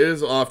 Yeah, it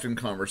is often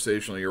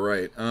conversational, you're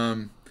right.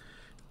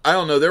 I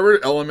don't know, there were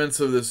elements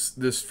of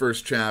this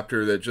first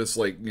chapter that just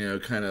like, you know,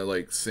 kind of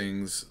like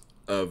sings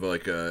of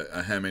like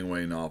a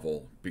Hemingway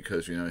novel,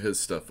 because, you know, his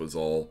stuff was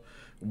all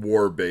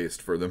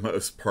war-based for the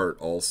most part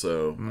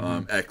also.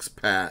 Mm-hmm.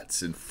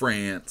 Expats in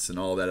France and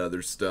all that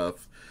other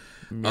stuff.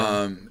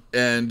 Yeah.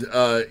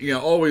 You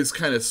know, always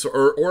kind of,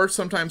 or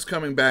sometimes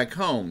coming back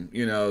home,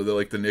 you know,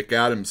 the Nick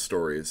Adams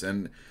stories.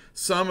 And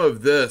some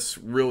of this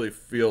really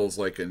feels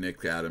like a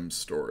Nick Adams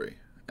story.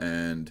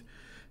 And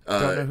I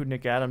don't know who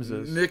Nick Adams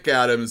is. Nick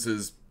Adams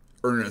is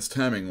Ernest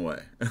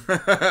Hemingway.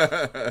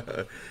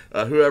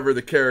 Whoever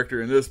the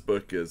character in this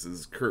book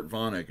is Kurt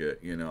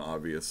Vonnegut. You know,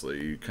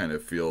 obviously, you kind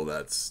of feel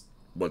that's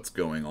what's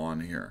going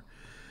on here.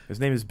 His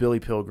name is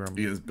Billy Pilgrim.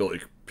 He is Billy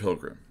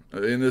Pilgrim.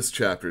 In this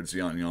chapter, it's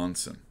Jan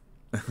Janssen.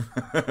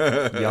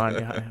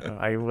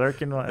 I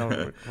work in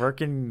Wisconsin.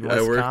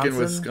 I work in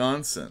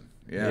Wisconsin.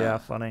 Yeah,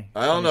 funny.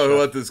 I don't know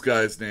what this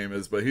guy's name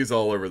is, but he's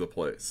all over the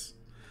place.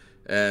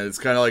 And it's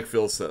kind of like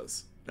Phil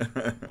says.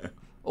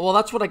 Well,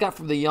 that's what I got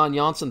from the Jan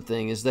Janssen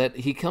thing, is that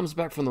he comes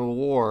back from the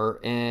war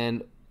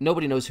and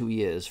nobody knows who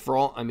he is.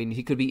 I mean,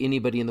 he could be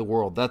anybody in the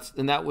world.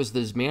 That was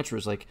his mantra.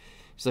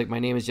 He's like, my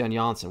name is Jan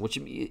Janssen, which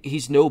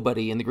he's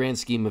nobody in the grand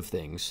scheme of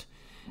things.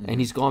 Mm-hmm. And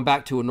he's gone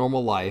back to a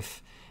normal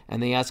life.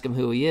 And they ask him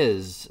who he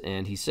is,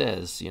 and he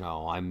says, you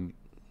know, I'm,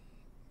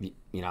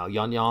 you know,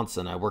 Jan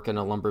Janssen. I work in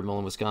a lumber mill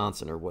in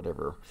Wisconsin or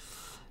whatever.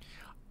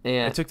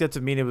 And I took that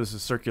to mean it was a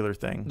circular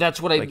thing. That's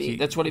what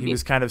he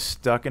was kind of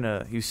stuck in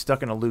a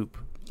loop,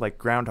 like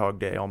Groundhog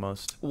Day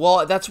almost.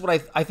 Well, that's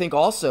what I think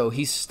also.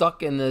 He's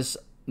stuck in this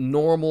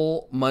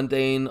normal,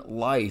 mundane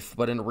life,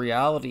 but in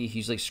reality,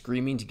 he's like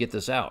screaming to get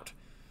this out.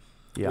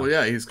 Yeah. Well,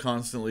 yeah, he's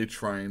constantly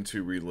trying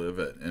to relive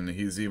it, and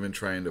he's even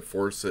trying to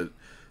force it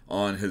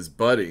on his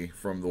buddy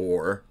from the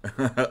war,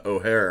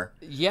 O'Hare.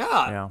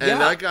 Yeah. And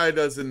that guy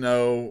doesn't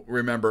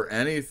remember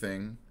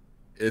anything.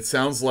 It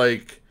sounds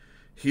like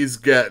he's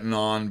getting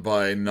on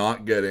by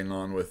not getting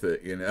on with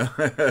it, you know?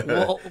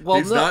 Well,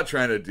 he's not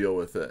trying to deal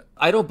with it.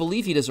 I don't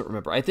believe he doesn't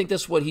remember. I think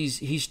that's what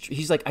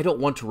he's like, I don't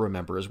want to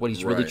remember, is what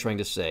he's really trying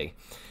to say.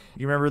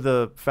 You remember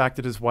the fact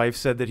that his wife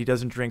said that he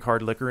doesn't drink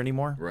hard liquor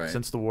anymore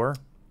since the war?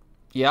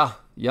 Yeah.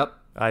 Yep.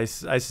 I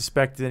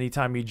suspect that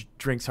anytime he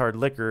drinks hard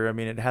liquor, I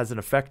mean, it has an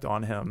effect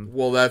on him.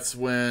 Well, that's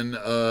when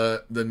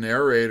the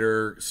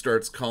narrator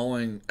starts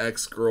calling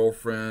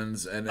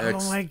ex-girlfriends and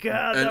ex. Oh my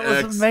god,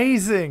 that was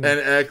amazing.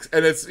 And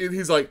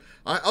he's like,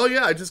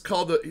 I just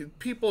called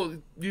people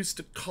used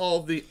to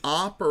call the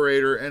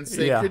operator and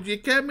say, could you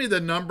get me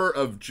the number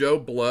of Joe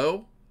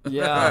Blow?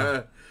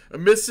 Yeah.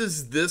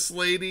 Mrs. This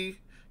lady.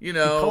 You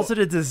know, he calls it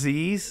a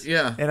disease.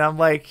 Yeah. And I'm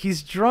like,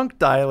 he's drunk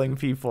dialing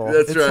people.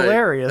 That's it's right.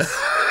 hilarious.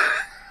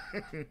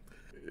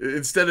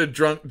 Instead of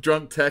drunk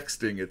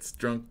texting, it's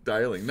drunk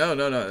dialing. No,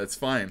 it's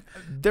fine.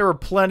 There were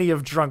plenty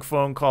of drunk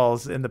phone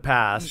calls in the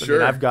past. Sure. I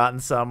mean, I've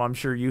gotten some. I'm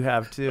sure you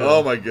have too.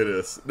 Oh my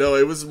goodness. No,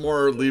 it was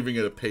more leaving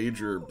a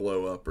pager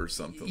blow up or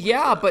something.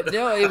 But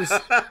no,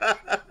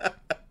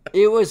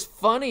 it was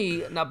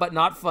funny, but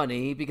not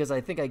funny, because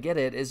I think I get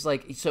it. It's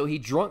like, so he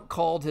drunk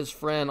called his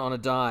friend on a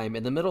dime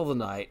in the middle of the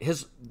night.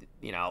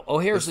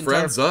 O'Hare's his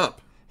friend's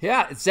up.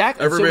 Yeah,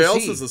 exactly. Everybody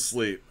else is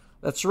asleep.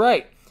 That's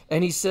right.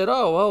 And he said,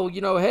 "Oh,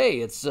 well, hey,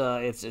 it's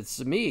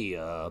me,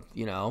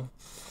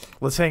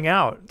 Let's hang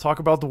out, talk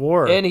about the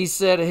war." And he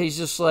said he's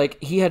just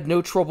like, he had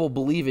no trouble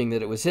believing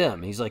that it was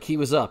him. He's like, he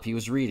was up, he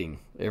was reading.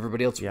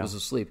 Everybody else was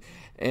asleep,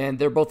 and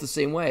they're both the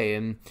same way.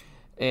 And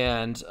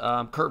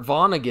Kurt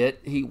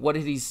Vonnegut, what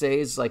did he say?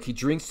 Is like, he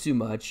drinks too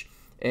much,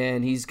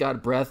 and he's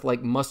got breath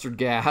like mustard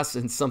gas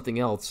and something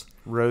else.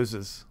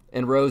 Roses.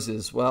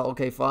 Well,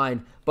 okay,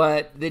 fine.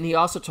 But then he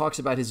also talks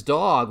about his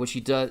dog, which he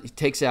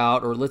takes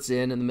out or lets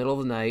in the middle of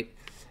the night,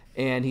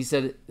 and he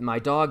said, my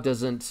dog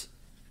doesn't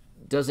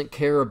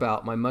care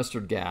about my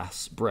mustard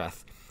gas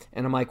breath.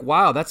 And I'm like,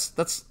 wow, that's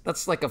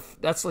like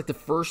the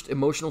first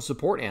emotional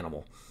support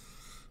animal.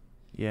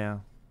 Yeah.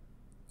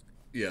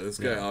 Yeah, this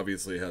guy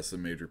obviously has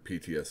some major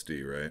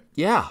PTSD, right?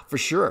 Yeah, for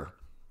sure.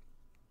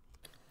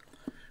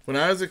 When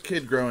I was a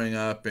kid growing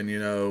up, and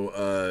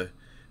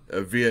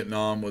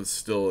Vietnam was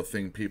still a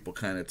thing people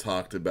kind of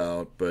talked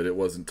about, but it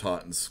wasn't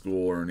taught in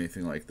school or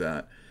anything like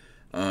that.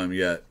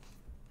 Yet,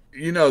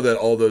 that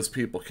all those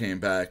people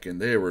came back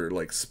and they were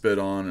like spit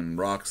on and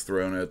rocks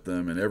thrown at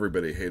them, and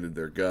everybody hated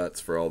their guts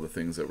for all the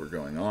things that were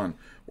going on.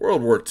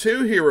 World War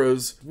II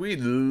heroes, we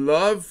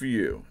love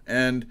you.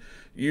 And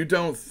you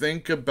don't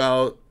think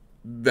about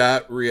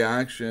that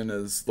reaction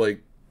as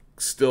like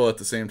still at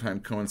the same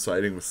time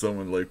coinciding with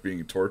someone like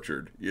being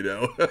tortured,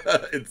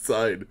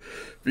 inside,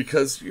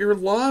 because you're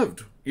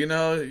loved. You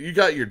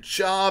got your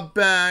job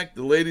back.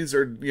 The ladies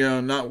are,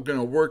 not going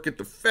to work at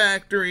the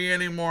factory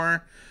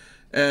anymore.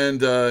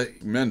 And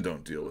men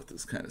don't deal with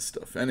this kind of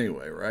stuff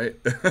anyway, right?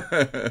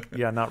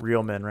 Yeah, not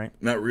real men, right?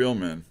 Not real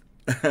men.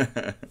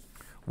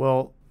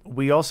 Well,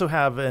 we also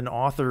have an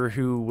author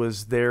who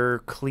was there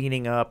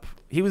cleaning up.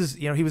 He was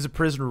a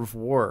prisoner of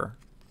war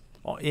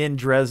in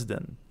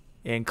Dresden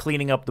and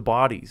cleaning up the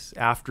bodies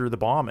after the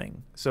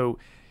bombing. So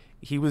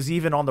he was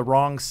even on the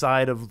wrong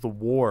side of the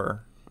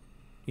war,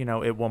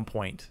 at one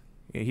point.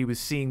 He was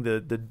seeing the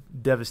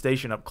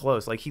devastation up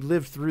close. Like, he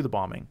lived through the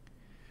bombing,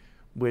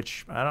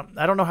 which I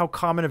don't know how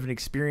common of an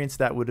experience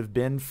that would have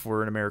been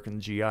for an American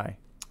GI.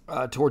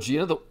 Towards the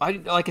end of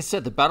like I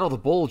said, the Battle of the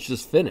Bulge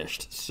just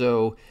finished,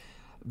 so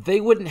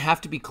they wouldn't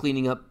have to be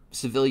cleaning up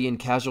civilian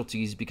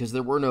casualties because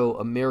there were no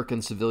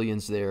American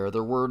civilians there.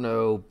 There were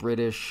no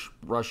British,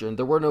 Russian.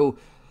 There were no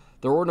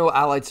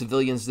Allied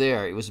civilians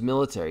there. It was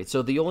military.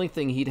 So the only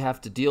thing he'd have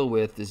to deal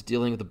with is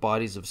dealing with the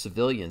bodies of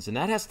civilians, and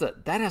that has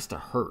to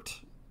hurt.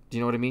 Do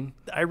you know what I mean?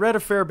 I read a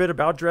fair bit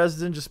about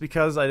Dresden just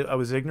because I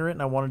was ignorant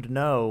and I wanted to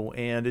know,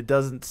 and it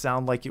doesn't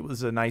sound like it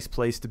was a nice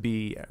place to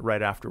be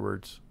right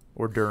afterwards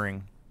or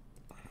during.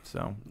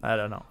 So I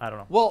don't know.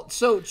 Well,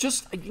 so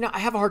just, I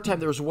have a hard time.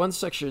 There was one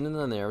section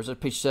in there, it was at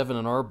page 7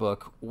 in our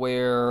book,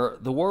 where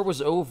the war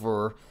was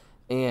over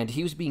and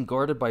he was being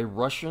guarded by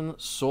Russian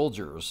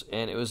soldiers,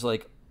 and it was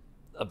like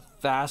a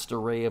vast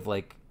array of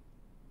like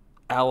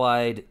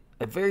a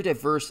very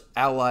diverse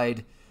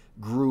Allied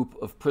group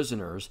of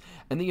prisoners,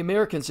 and the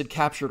Americans had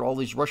captured all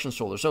these Russian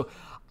soldiers. So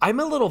I'm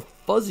a little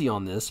fuzzy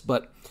on this,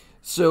 but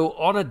so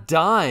on a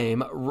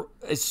dime,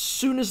 as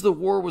soon as the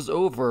war was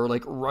over,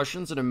 like,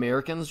 Russians and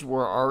Americans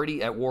were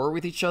already at war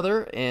with each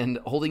other and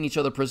holding each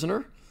other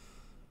prisoner.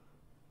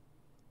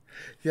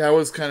 Yeah, I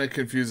was kind of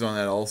confused on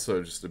that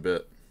also, just a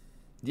bit.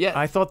 Yeah,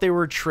 I thought they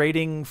were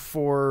trading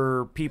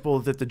for people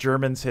that the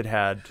Germans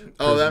had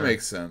Oh, that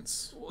makes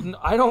sense.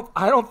 I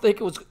don't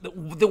think it was.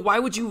 Why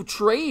would you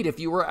trade if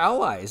you were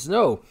allies?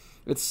 No,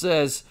 it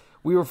says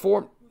we were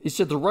formed. It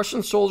said the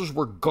Russian soldiers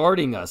were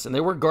guarding us, and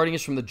they weren't guarding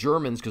us from the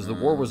Germans because the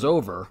war was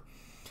over.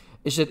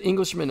 It said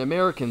Englishmen,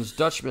 Americans,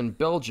 Dutchmen,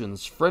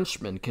 Belgians,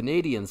 Frenchmen,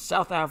 Canadians,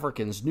 South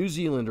Africans, New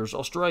Zealanders,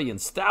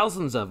 Australians,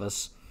 thousands of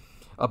us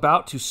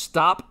about to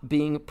stop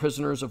being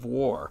prisoners of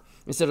war.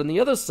 It said on the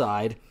other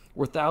side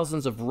were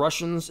thousands of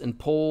Russians and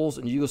Poles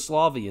and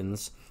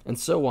Yugoslavians and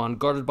so on,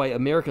 guarded by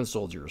American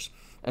soldiers.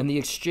 And the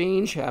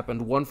exchange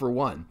happened one for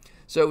one.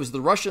 So it was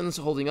the Russians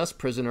holding us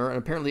prisoner, and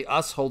apparently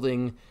us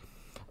holding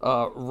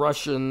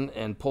Russian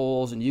and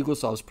Poles and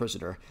Yugoslavs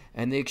prisoner,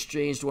 and they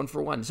exchanged one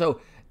for one.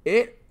 So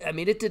it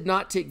did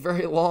not take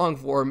very long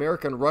for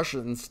American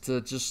Russians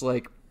to just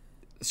like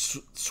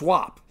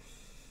swap.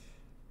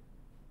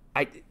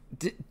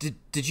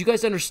 Did you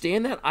guys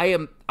understand that?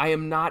 I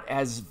am not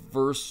as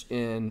versed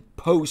in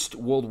post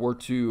World War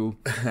II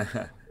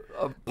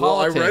Well, I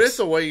politics. read it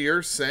the way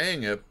you're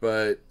saying it,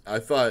 but I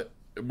thought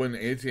when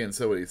Etienne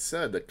said what he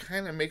said, that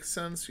kind of makes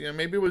sense. You know,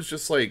 maybe it was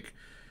just like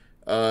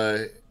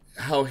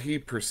how he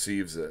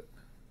perceives it.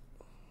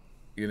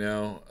 You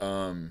know,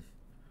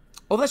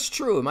 Oh, that's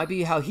true. It might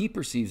be how he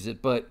perceives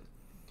it, but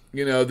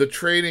you know, the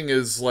trading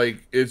is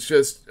like, it's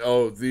just,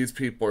 oh, these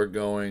people are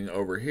going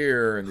over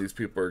here and these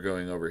people are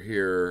going over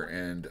here,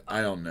 and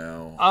I don't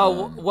know.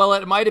 well,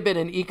 it might have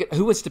been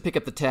who was to pick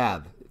up the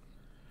tab?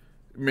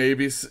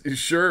 Maybe,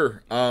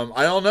 sure. I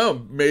don't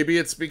know. Maybe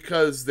it's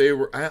because they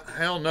were, I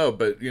don't know,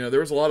 but, you know,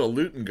 there was a lot of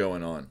looting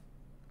going on.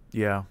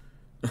 Yeah.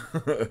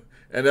 And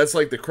that's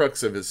like the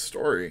crux of his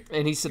story.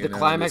 And he said you the know,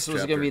 climax in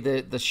was this going to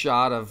chapter. be the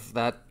shot of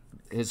that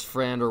his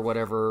friend or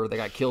whatever that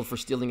got killed for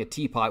stealing a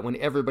teapot when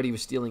everybody was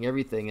stealing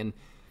everything. And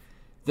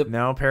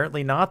No,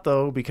 apparently not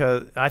though,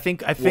 because I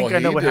think Well, I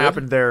know he what did.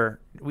 happened there.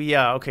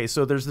 Okay.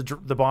 So there's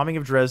the bombing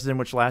of Dresden,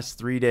 which lasts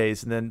 3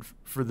 days, and then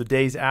for the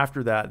days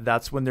after that,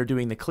 that's when they're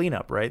doing the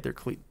cleanup, right? They're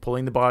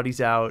pulling the bodies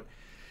out,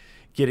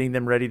 getting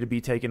them ready to be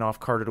taken off,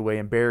 carted away,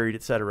 and buried,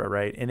 etc.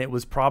 Right? And it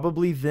was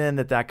probably then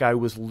that guy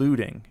was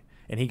looting,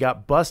 and he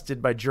got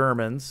busted by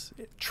Germans,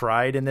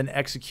 tried and then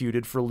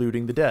executed for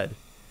looting the dead.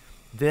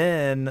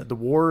 Then the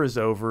war is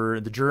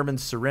over, the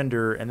Germans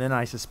surrender, and then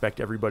I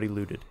suspect everybody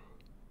looted.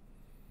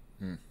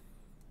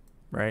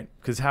 Right?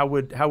 Because how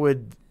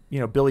would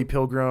Billy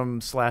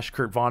Pilgrim /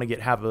 Kurt Vonnegut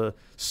have a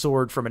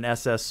sword from an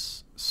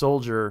SS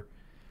soldier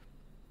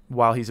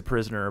while he's a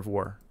prisoner of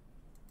war?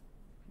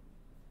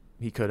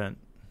 He couldn't.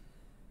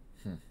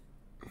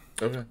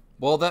 Okay.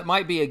 well, that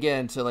might be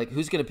again to like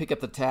who's going to pick up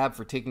the tab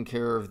for taking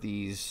care of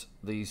these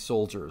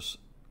soldiers.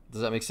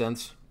 Does that make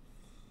sense?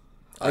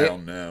 I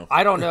don't know.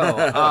 I don't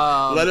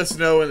know. Let us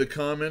know in the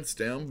comments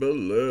down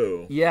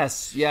below.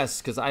 Yes,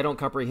 because I don't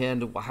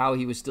comprehend how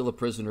he was still a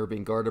prisoner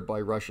being guarded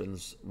by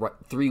Russians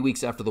 3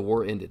 weeks after the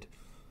war ended.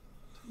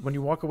 When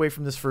you walk away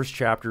from this first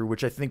chapter,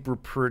 which I think we're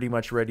pretty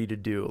much ready to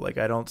do, like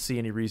I don't see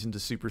any reason to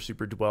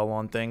super dwell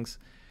on things.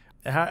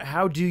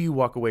 How do you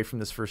walk away from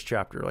this first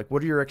chapter? Like,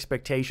 what are your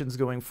expectations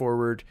going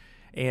forward?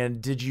 And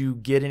did you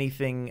get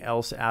anything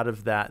else out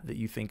of that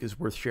you think is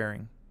worth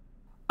sharing?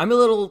 I'm a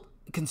little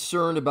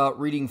concerned about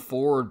reading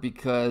forward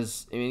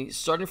because, I mean,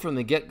 starting from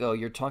the get-go,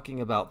 you're talking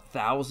about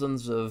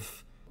thousands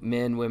of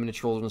men, women, and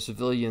children,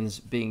 civilians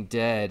being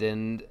dead,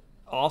 and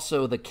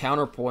also the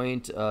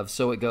counterpoint of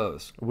so it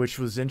goes. Which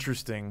was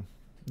interesting.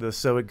 The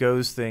so it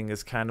goes thing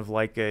is kind of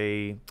like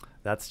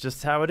that's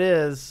just how it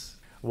is.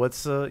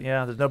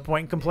 There's no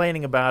point in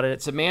complaining about it.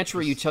 It's a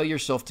mantra you tell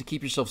yourself to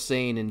keep yourself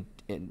sane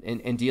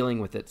and dealing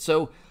with it.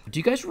 So, do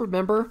you guys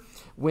remember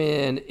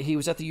when he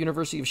was at the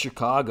University of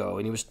Chicago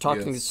and he was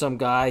talking to some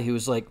guy who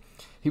was like,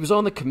 he was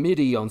on the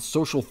committee on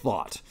social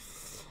thought.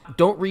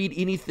 Don't read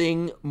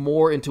anything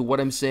more into what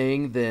I'm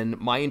saying than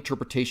my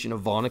interpretation of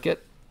Vonnegut.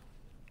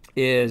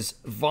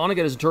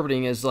 Vonnegut is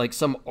interpreting as like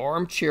some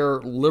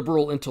armchair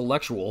liberal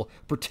intellectual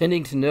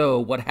pretending to know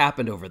what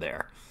happened over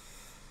there.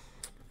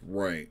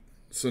 Right.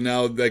 So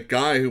now that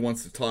guy who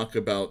wants to talk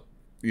about,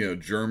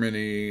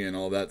 Germany and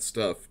all that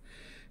stuff,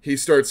 he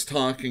starts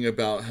talking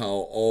about how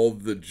all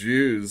the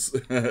Jews,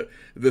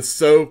 the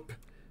soap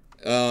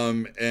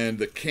and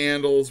the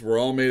candles were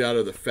all made out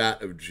of the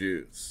fat of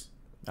Jews.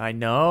 I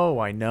know.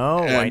 And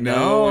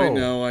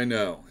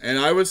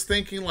I was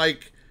thinking,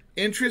 like,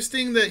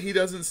 interesting that he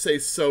doesn't say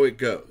so it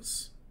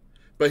goes.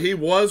 But he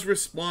was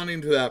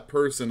responding to that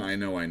person, I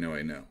know.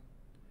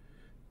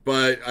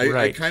 But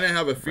I kind of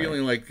have a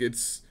feeling like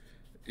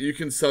you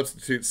can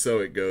substitute so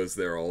it goes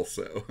there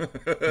also.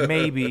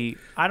 Maybe.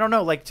 I don't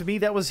know. Like, to me,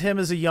 that was him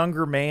as a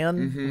younger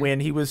man when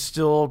he was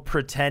still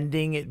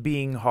pretending it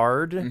being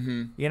hard,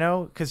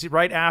 because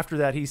right after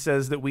that, he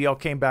says that we all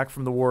came back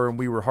from the war and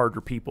we were harder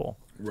people.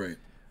 Right.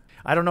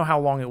 I don't know how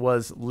long it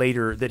was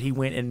later that he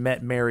went and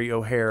met Mary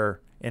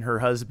O'Hare and her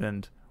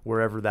husband,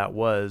 wherever that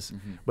was.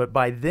 But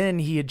by then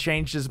he had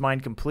changed his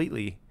mind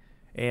completely.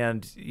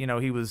 And,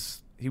 he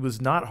was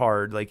not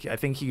hard. Like, I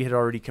think he had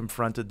already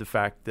confronted the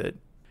fact that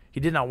he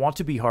did not want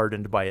to be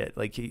hardened by it.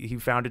 Like, he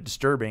found it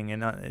disturbing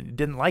and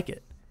didn't like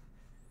it.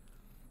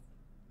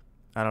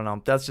 I don't know.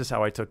 That's just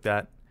how I took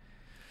that.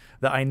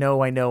 The I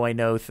know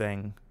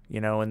thing,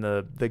 in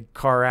the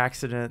car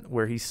accident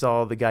where he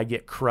saw the guy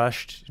get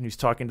crushed and he's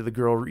talking to the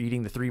girl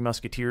eating the Three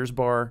Musketeers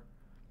bar.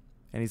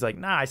 And he's like,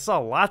 nah, I saw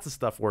lots of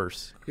stuff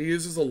worse. He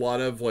uses a lot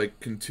of like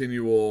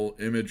continual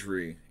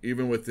imagery,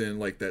 even within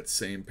like that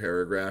same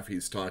paragraph.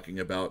 He's talking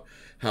about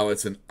how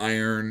it's an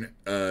iron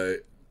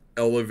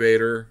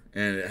elevator,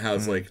 and it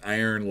has like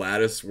iron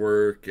lattice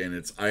work, and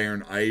it's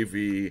iron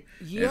ivy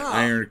and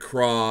iron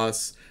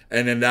cross.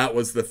 And then that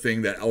was the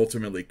thing that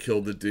ultimately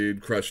killed the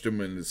dude, crushed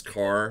him in his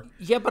car.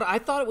 Yeah, but I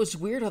thought it was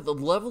weird how the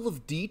level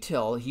of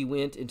detail he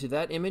went into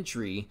that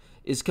imagery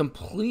is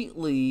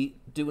completely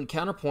doing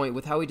counterpoint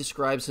with how he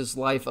describes his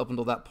life up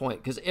until that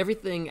point. Because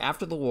everything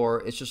after the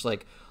war, it's just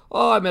like,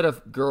 oh, I met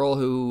a girl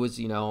who was,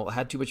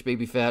 had too much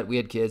baby fat. We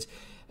had kids.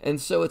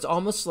 And so it's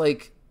almost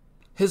like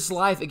his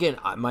life, again,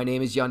 my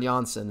name is Jan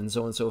Janssen and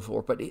so on and so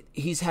forth, but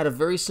he's had a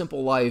very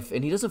simple life,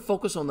 and he doesn't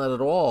focus on that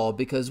at all,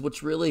 because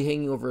what's really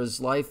hanging over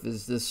his life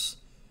is this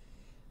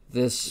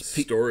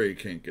story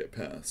can't get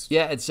past.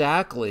 Yeah,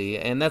 exactly,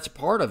 and that's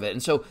part of it.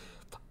 And so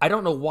I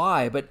don't know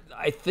why, but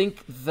I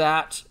think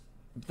that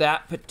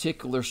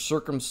particular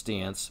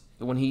circumstance,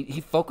 when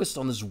he focused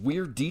on these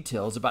weird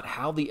details about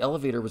how the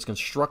elevator was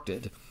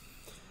constructed,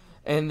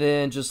 and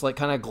then just like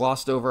kind of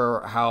glossed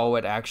over how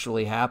it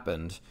actually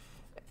happened,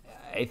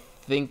 I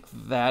think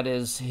that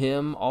is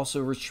him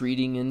also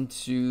retreating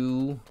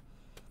into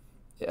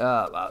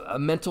a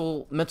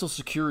mental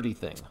security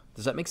thing.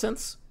 Does that make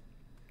sense?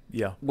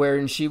 Yeah.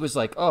 Wherein she was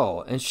like,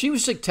 oh, and she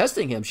was like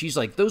testing him. She's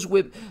like,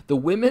 the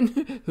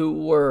women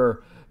who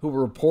were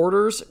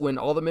reporters when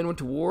all the men went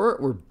to war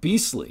were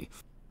beastly.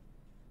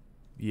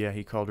 Yeah,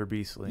 he called her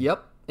beastly.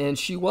 Yep. And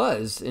she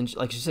was. And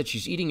like she said,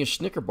 she's eating a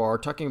Snicker bar,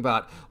 talking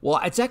about, well,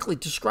 exactly,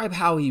 describe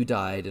how he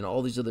died and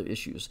all these other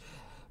issues.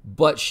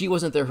 But she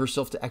wasn't there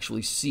herself to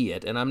actually see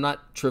it. And I'm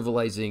not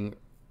trivializing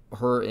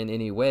her in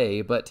any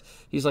way, but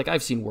he's like,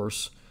 I've seen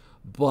worse.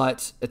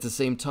 But at the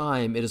same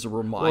time, it is a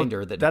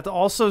reminder that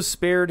also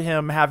spared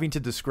him having to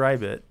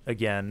describe it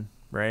again,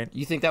 right?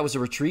 You think that was a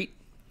retreat?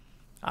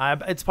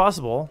 It's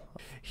possible.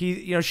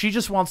 She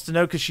just wants to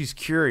know because she's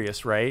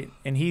curious, right?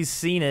 And he's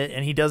seen it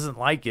and he doesn't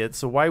like it.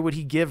 So why would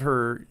he give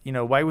her,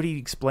 why would he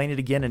explain it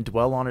again and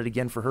dwell on it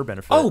again for her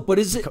benefit? Oh, but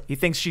he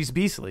thinks she's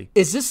beastly.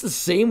 Is this the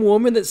same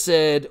woman that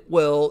said,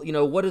 well,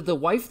 what did the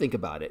wife think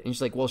about it? And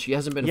she's like, well, she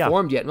hasn't been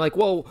informed yet. And like,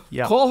 well,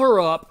 call her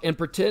up and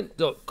pretend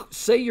to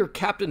say you're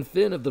Captain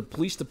Finn of the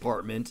police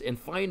department and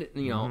find,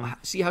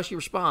 see how she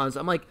responds.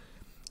 I'm like,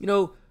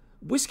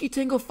 Whiskey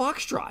Tango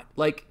Foxtrot,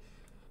 like,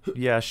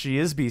 yeah, she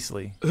is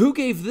beastly. Who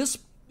gave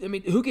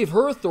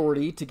her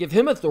authority to give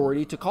him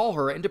authority to call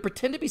her and to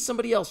pretend to be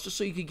somebody else just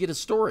so you could get a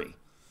story?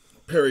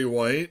 Perry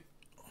White.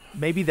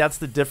 Maybe that's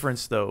the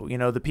difference, though.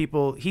 The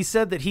people, he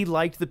said that he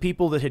liked the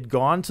people that had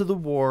gone to the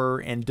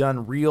war and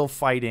done real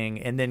fighting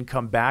and then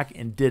come back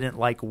and didn't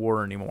like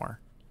war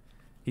anymore.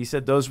 He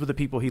said those were the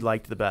people he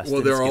liked the best.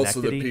 Well, they're also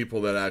the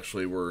people that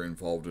actually were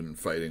involved in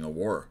fighting a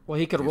war. Well,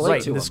 he could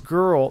relate to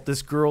them.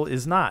 This girl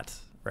is not.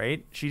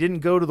 Right? She didn't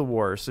go to the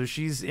war, so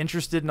she's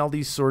interested in all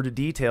these sordid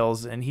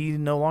details, and he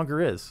no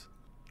longer is.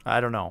 I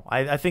don't know.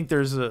 I think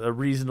there's a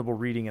reasonable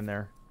reading in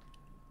there.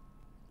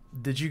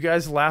 Did you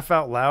guys laugh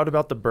out loud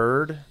about the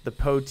bird, the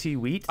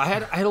po-te-weet? I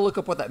had to look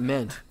up what that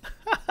meant.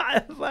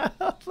 I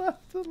laughed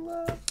a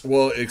lot.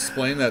 Well,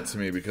 explain that to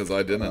me, because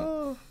I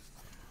didn't.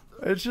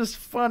 It's just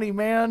funny,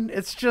 man.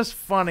 It's just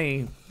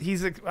funny.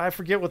 I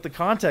forget what the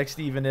context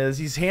even is.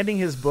 He's handing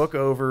his book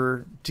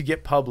over to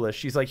get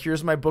published. He's like,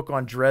 here's my book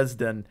on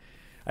Dresden.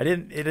 I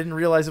didn't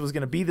realize it was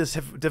going to be this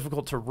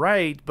difficult to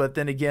write, but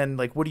then again,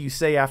 like, what do you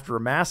say after a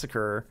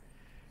massacre?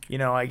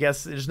 I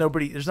guess there's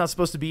not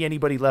supposed to be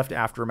anybody left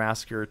after a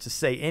massacre to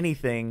say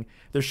anything.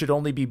 There should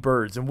only be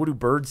birds. And what do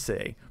birds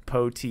say?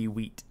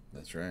 Po-te-weet.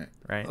 That's right.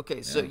 Right.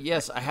 Okay, so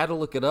yes, I had to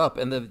look it up,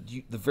 and the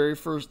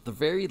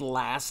very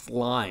last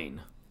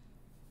line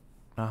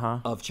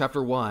of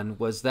chapter 1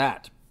 was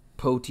that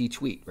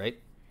po-te-tweet, right?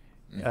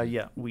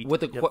 Yeah, wheat.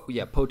 With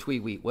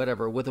po-te-weet,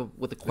 whatever, with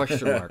a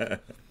question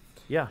mark.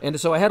 Yeah. And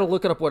so I had to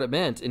look it up what it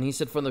meant, and he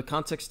said from the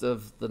context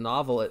of the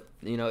novel,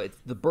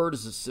 the bird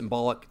is a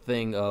symbolic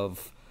thing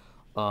of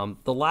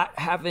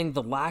having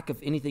the lack of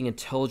anything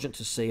intelligent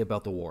to say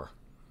about the war.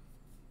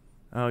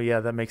 Oh yeah,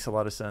 that makes a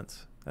lot of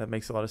sense. I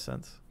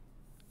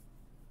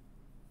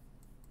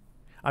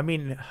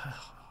mean,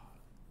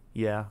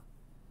 yeah.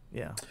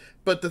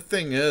 But the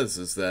thing is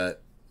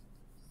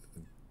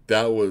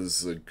that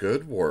was a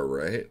good war,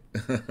 right?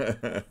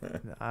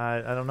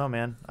 I don't know,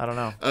 man. I don't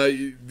know.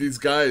 These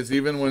guys,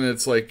 even when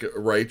it's like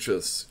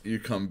righteous, you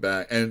come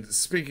back. And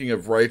speaking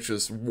of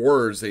righteous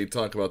wars, they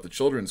talk about the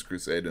Children's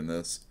Crusade in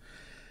this,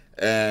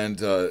 and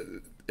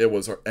it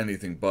was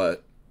anything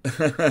but.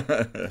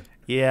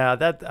 Yeah,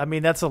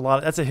 that's a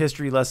lot. That's a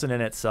history lesson in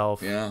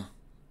itself. Yeah.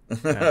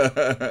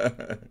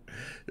 And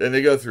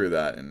they go through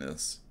that in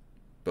this,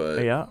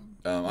 but yeah.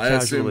 I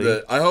assume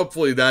that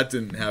hopefully that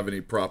didn't have any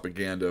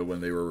propaganda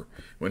when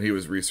he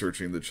was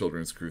researching the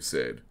Children's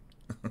Crusade.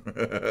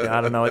 Yeah,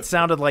 I don't know. It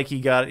sounded like he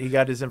got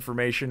his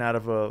information out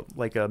of a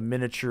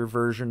miniature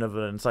version of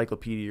an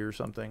encyclopedia or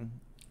something.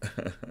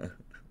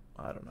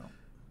 I don't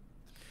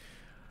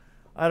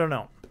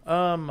know.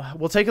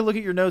 Well, take a look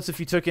at your notes if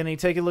you took any.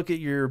 Take a look at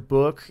your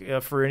book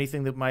for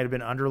anything that might have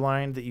been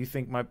underlined that you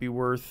think might be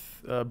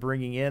worth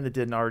bringing in that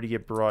didn't already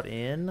get brought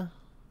in.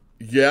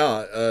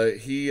 Yeah,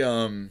 he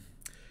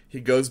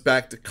goes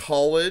back to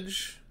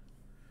college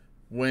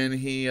when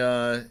he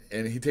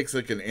takes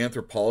like an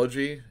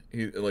anthropology.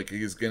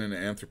 He's getting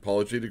an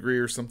anthropology degree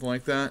or something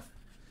like that,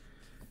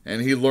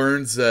 and he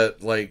learns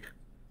that like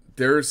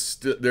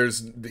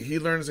he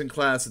learns in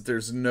class that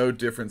there's no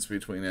difference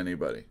between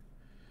anybody.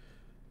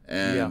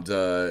 And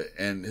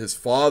and his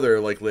father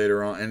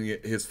later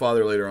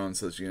on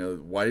says,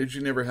 why did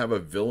you never have a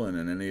villain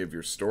in any of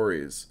your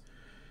stories?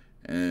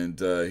 And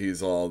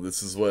he's all,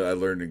 this is what I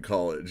learned in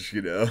college,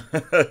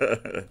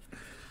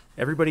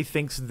 Everybody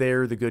thinks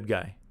they're the good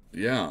guy.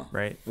 Yeah.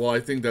 Right. Well, I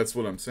think that's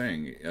what I'm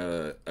saying.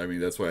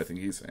 That's what I think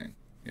he's saying.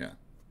 Yeah.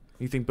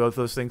 You think both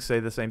those things say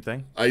the same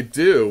thing? I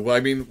do.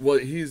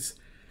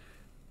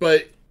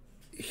 But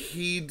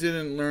he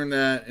didn't learn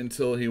that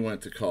until he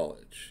went to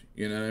college.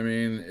 You know what I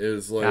mean?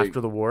 Is like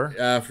after the war.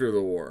 After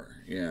the war,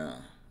 yeah.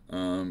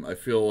 I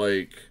feel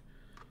like,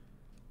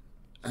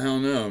 I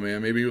don't know,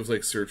 man. Maybe he was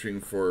like searching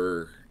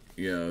for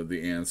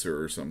the answer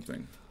or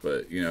something.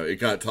 But it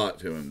got taught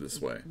to him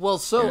this way. Well,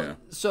 so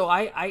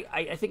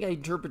I think I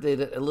interpreted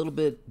it a little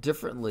bit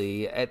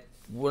differently.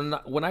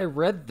 When I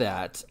read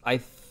that,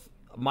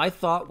 my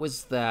thought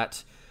was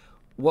that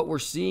what we're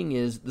seeing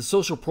is the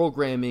social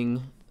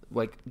programming.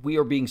 Like, we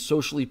are being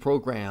socially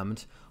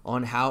programmed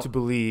on how to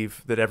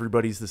believe that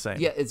everybody's the same.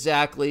 Yeah,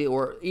 exactly.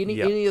 Or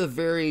any other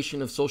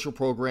variation of social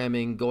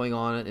programming going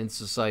on in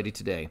society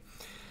today.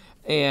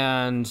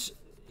 And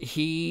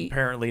he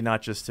apparently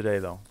not just today,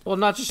 though. Well,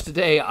 not just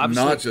today.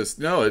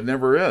 Obviously. No, it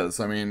never is.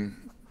 I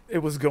mean, it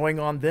was going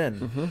on then.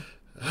 Mm-hmm.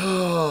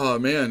 Oh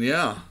man,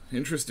 yeah,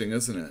 interesting,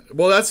 isn't it?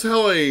 Well, that's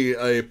how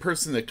a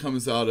person that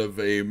comes out of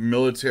a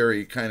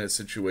military kind of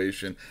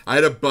situation. I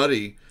had a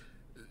buddy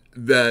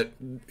that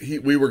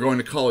we were going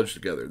to college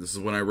together. This is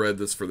when I read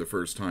this for the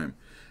first time.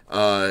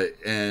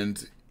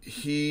 And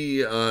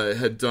he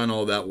had done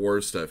all that war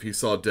stuff. He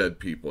saw dead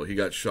people. He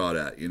got shot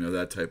at,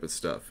 that type of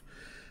stuff.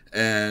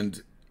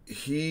 And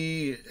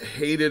he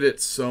hated it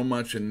so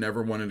much and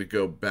never wanted to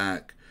go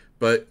back.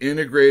 But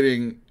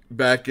integrating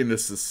back into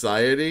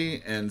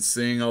society and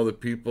seeing all the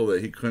people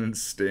that he couldn't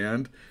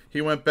stand,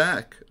 he went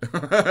back.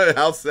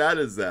 How sad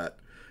is that?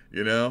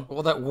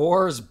 Well, that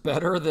war is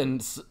better than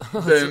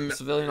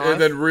civilian life.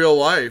 Than real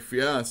life,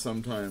 yeah,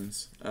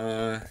 sometimes. It's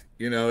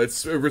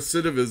a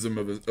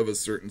recidivism of a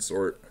certain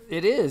sort.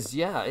 It is,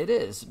 yeah, it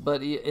is.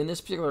 But in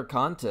this particular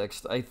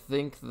context, I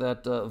think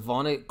that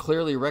Vonnegut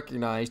clearly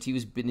recognized he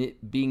was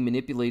being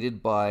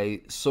manipulated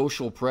by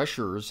social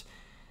pressures,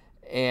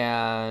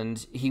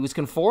 and he was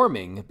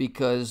conforming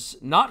because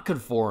not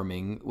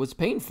conforming was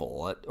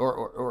painful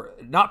or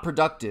not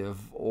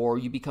productive, or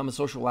you become a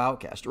social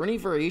outcast, or any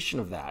variation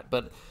of that.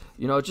 But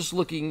just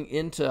looking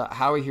into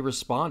how he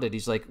responded,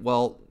 he's like,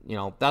 well,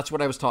 that's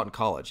what I was taught in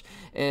college.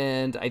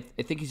 And I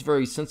think he's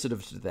very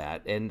sensitive to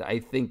that. And I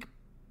think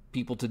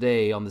people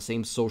today, on the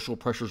same social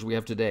pressures we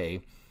have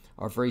today,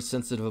 are very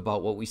sensitive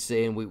about what we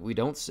say and we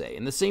don't say.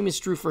 And the same is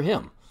true for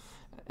him.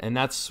 And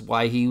that's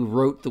why he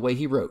wrote the way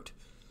he wrote.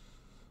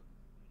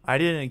 I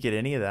didn't get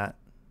any of that.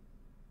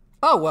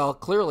 Oh, well,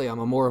 clearly I'm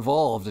more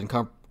evolved in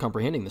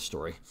comprehending the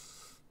story.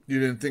 You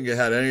didn't think it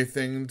had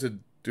anything to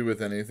do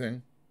with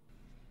anything?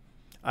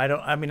 I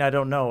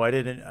don't know. I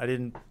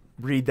didn't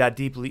read that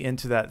deeply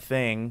into that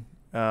thing.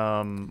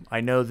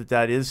 I know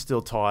that is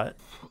still taught.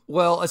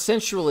 Well,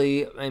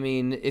 essentially,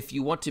 if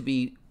you want to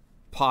be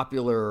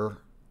popular,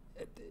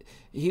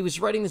 he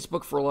was writing this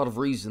book for a lot of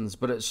reasons,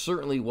 but it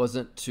certainly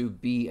wasn't to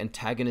be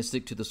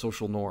antagonistic to the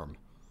social norm.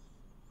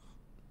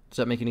 Does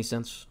that make any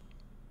sense?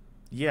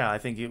 Yeah, I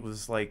think it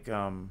was like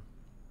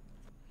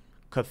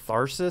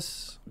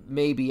catharsis.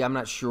 Maybe, I'm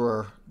not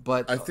sure.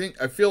 But I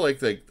feel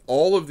like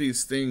all of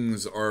these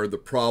things are the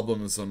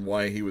problems on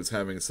why he was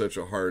having such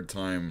a hard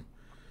time,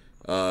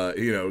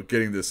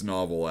 getting this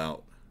novel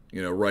out,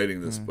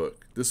 writing this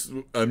book. This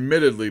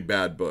admittedly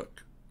bad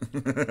book.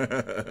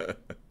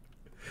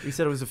 He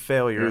said it was a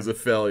failure. It was a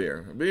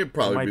failure. I mean, it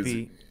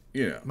probably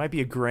might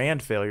be a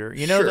grand failure.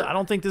 Sure. I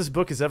don't think this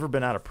book has ever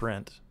been out of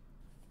print.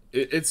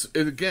 It's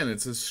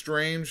a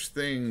strange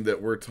thing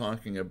that we're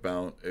talking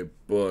about a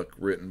book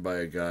written by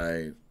a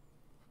guy.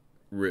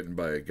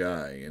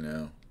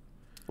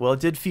 Well, it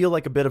did feel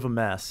like a bit of a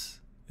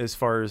mess as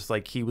far as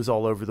he was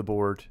all over the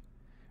board.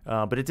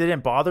 But it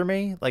didn't bother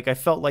me. I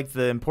felt like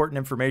the important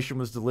information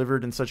was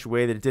delivered in such a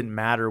way that it didn't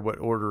matter what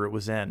order it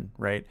was in,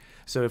 right?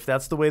 So if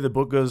that's the way the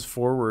book goes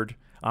forward,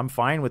 I'm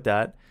fine with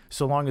that,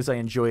 so long as I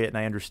enjoy it and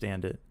I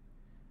understand it.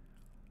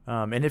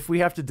 And if we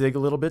have to dig a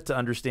little bit to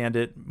understand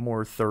it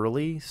more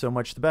thoroughly, so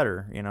much the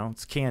better.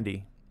 It's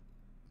candy.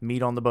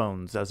 Meat on the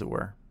bones, as it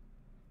were.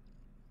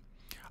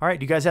 All right,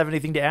 do you guys have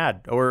anything to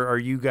add? Or are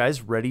you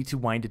guys ready to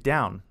wind it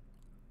down?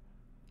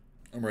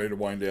 I'm ready to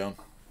wind down.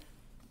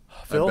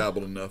 Phil? I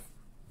babbled enough.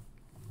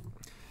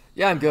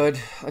 Yeah, I'm good.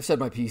 I've said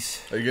my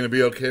piece. Are you going to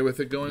be okay with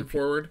it going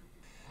forward?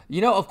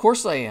 Of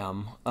course I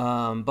am.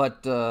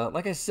 But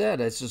like I said,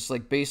 it's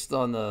just based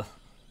on the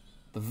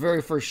the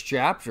very first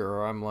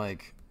chapter, I'm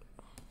like,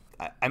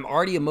 I'm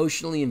already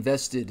emotionally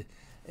invested,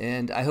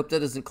 and I hope that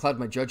doesn't cloud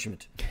my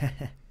judgment.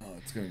 Oh,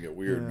 it's gonna get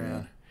weird,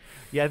 man.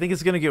 Yeah, I think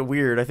it's going to get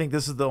weird. I think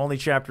this is the only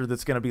chapter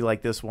that's going to be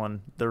like this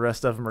one. The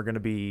rest of them are going to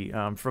be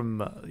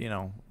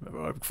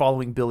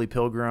following Billy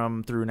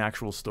Pilgrim through an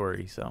actual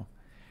story. So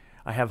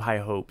I have high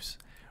hopes.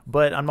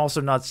 But I'm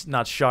also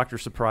not shocked or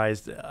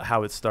surprised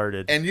how it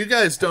started. And you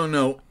guys don't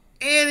know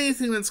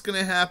anything that's going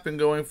to happen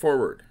going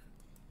forward.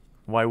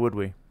 Why would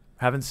we?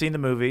 Haven't seen the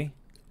movie.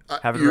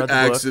 Haven't You read the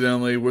book.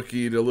 accidentally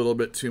wikied a little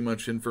bit too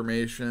much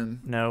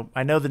information. No,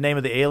 I know the name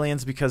of the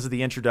aliens because of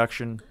the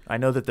introduction. I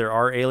know that there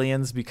are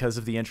aliens because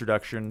of the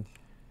introduction.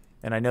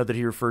 And I know that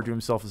he referred to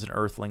himself as an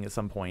Earthling at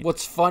some point.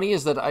 What's funny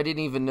is that I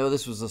didn't even know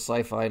this was a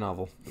sci-fi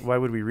novel. Why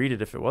would we read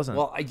it if it wasn't?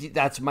 Well,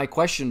 that's my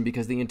question,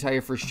 because the entire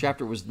first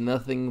chapter was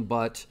nothing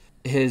but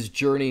his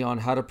journey on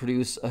how to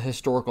produce a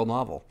historical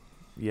novel.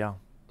 Yeah.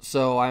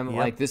 So I'm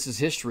like, this is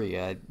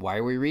history. Why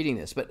are we reading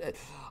this? But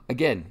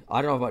again,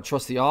 I don't know about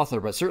trust the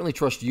author, but certainly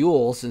trust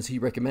Yule since he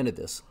recommended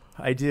this.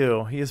 I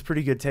do. He has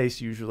pretty good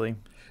taste usually.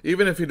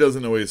 Even if he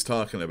doesn't know what he's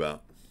talking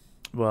about.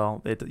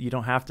 Well, you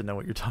don't have to know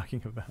what you're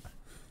talking about.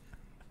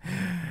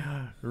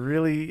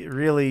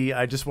 Really,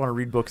 I just want to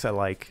read books I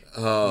like.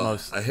 I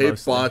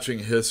hate botching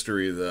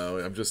history, though.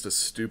 I'm just a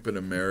stupid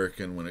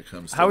American when it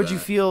comes to How would you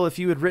feel if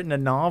you had written a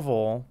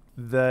novel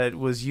that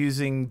was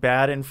using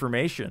bad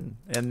information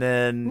and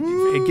then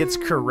it gets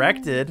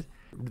corrected?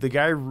 The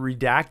guy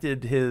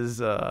redacted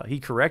he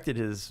corrected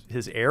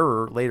his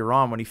error later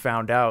on when he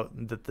found out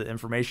that the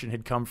information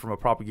had come from a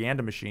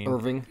propaganda machine.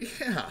 Irving.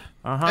 Yeah.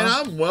 And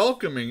I'm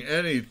welcoming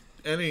any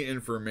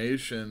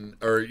information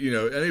or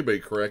anybody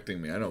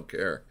correcting me. I don't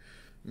care.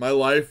 My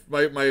life,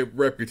 my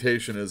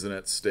reputation isn't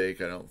at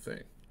stake. I don't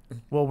think.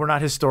 Well, we're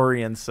not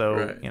historians, so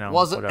right.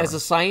 Well, as a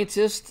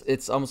scientist,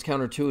 it's almost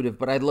counterintuitive,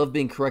 but I love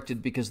being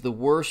corrected because the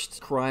worst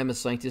crime a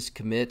scientist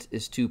commit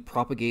is to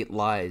propagate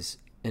lies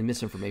and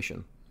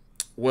misinformation.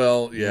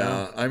 Well,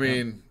 yeah. I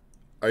mean,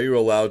 are you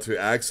allowed to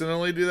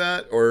accidentally do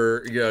that,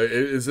 or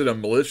is it a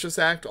malicious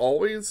act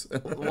always?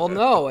 Well,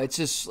 no. It's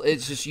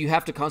just you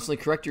have to constantly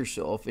correct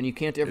yourself, and you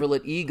can't ever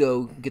let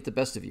ego get the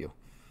best of you.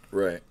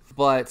 Right.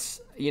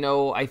 But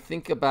I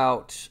think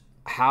about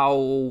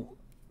how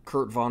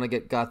Kurt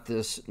Vonnegut got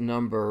this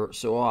number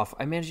so off.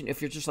 I imagine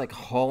if you're just like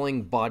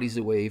hauling bodies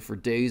away for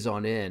days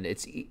on end,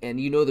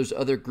 and there's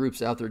other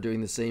groups out there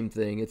doing the same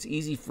thing. It's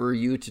easy for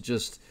you to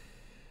just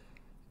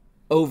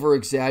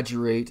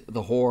over-exaggerate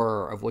the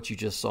horror of what you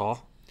just saw.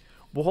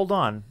 Well, hold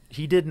on.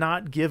 He did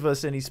not give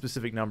us any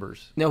specific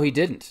numbers. No, he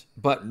didn't.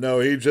 But no,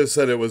 he just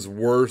said it was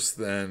worse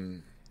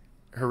than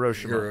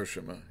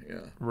Hiroshima.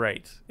 Yeah.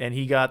 Right. And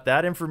he got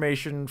that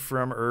information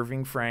from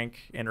Irving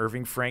Frank, and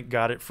Irving Frank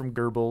got it from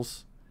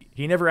Goebbels.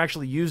 He never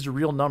actually used a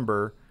real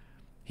number.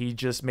 He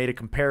just made a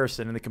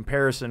comparison, and the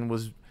comparison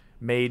was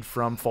made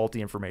from faulty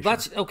information.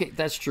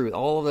 That's true.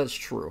 All of that's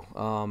true.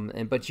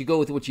 But you go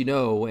with what you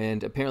know,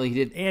 and apparently he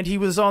did. And he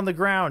was on the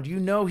ground.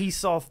 He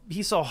saw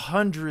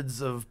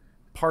hundreds of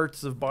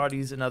parts of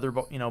bodies and other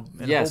whole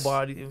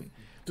body.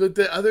 But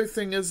the other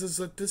thing is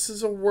that this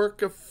is a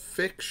work of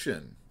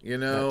fiction,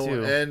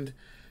 and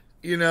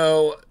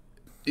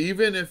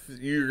even if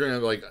you're gonna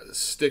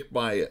stick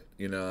by it,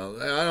 I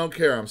don't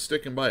care. I'm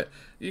sticking by it.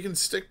 You can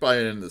stick by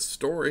it in the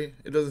story.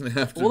 It doesn't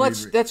have to. Well,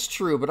 that's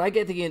true, but I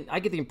get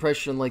the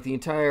impression like the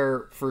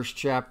entire first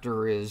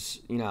chapter is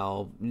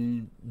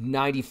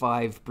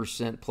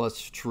 95%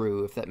 plus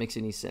true, if that makes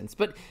any sense.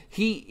 But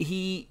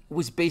he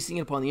was basing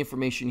it upon the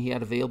information he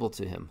had available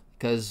to him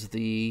because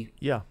he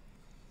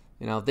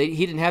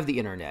didn't have the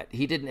internet.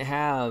 He didn't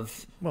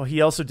have. Well,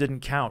 he also didn't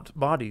count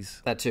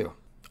bodies. That too.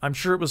 I'm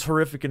sure it was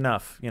horrific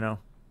enough,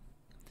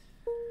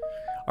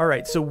 All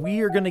right, so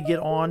we are going to get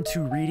on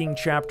to reading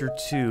chapter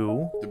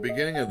 2. The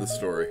beginning of the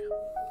story.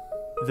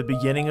 The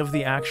beginning of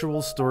the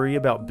actual story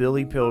about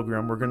Billy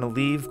Pilgrim. We're going to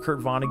leave Kurt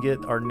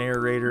Vonnegut, our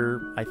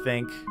narrator, I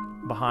think,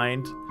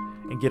 behind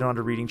and get on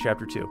to reading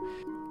chapter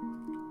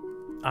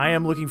 2. I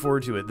am looking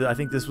forward to it. I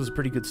think this was a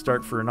pretty good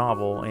start for a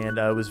novel, and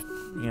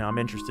I'm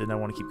interested and I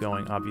want to keep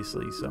going,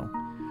 obviously. So,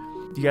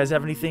 do you guys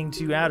have anything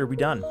to add? Are we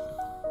done?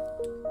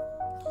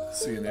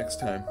 See you next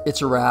time.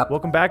 It's a wrap.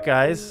 Welcome back,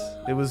 guys.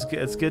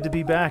 It's good to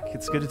be back.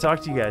 It's good to talk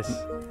to you guys.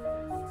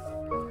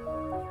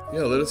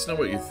 Yeah, let us know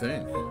what you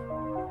think.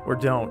 Or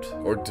don't.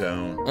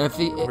 And if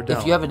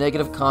you have a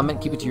negative comment,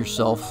 keep it to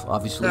yourself,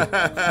 obviously.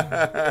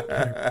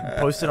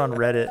 Post it on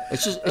Reddit.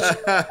 It's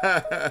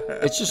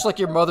just like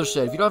your mother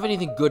said. If you don't have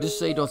anything good to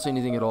say, don't say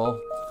anything at all.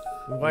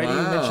 Why do you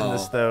mention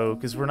this though?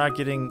 Because we're not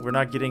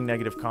getting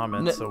negative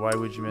comments. So why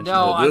would you mention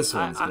it? This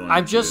one's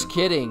I'm just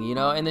kidding,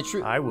 And the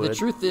truth, the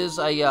truth is,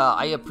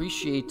 I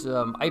appreciate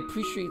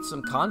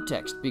some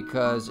context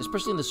because,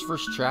 especially in this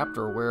first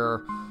chapter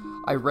where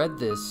I read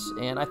this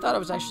and I thought I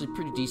was actually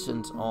pretty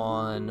decent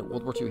on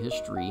World War II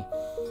history,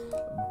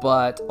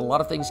 but a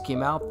lot of things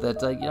came out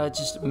that it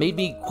just made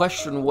me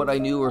question what I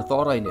knew or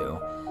thought I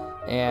knew.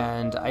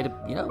 And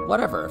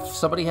whatever. If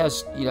somebody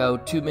has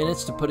 2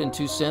 minutes to put in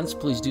 2 cents,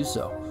 please do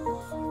so.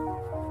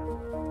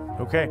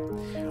 Okay.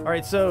 All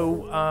right,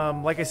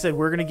 so like I said,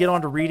 we're going to get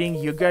on to reading.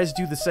 You guys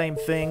do the same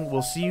thing.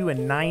 We'll see you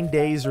in 9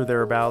 days or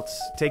thereabouts.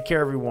 Take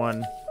care,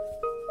 everyone.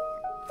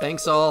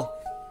 Thanks,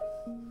 all.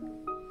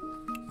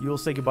 You will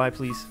say goodbye,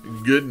 please.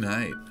 Good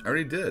night. I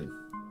already did.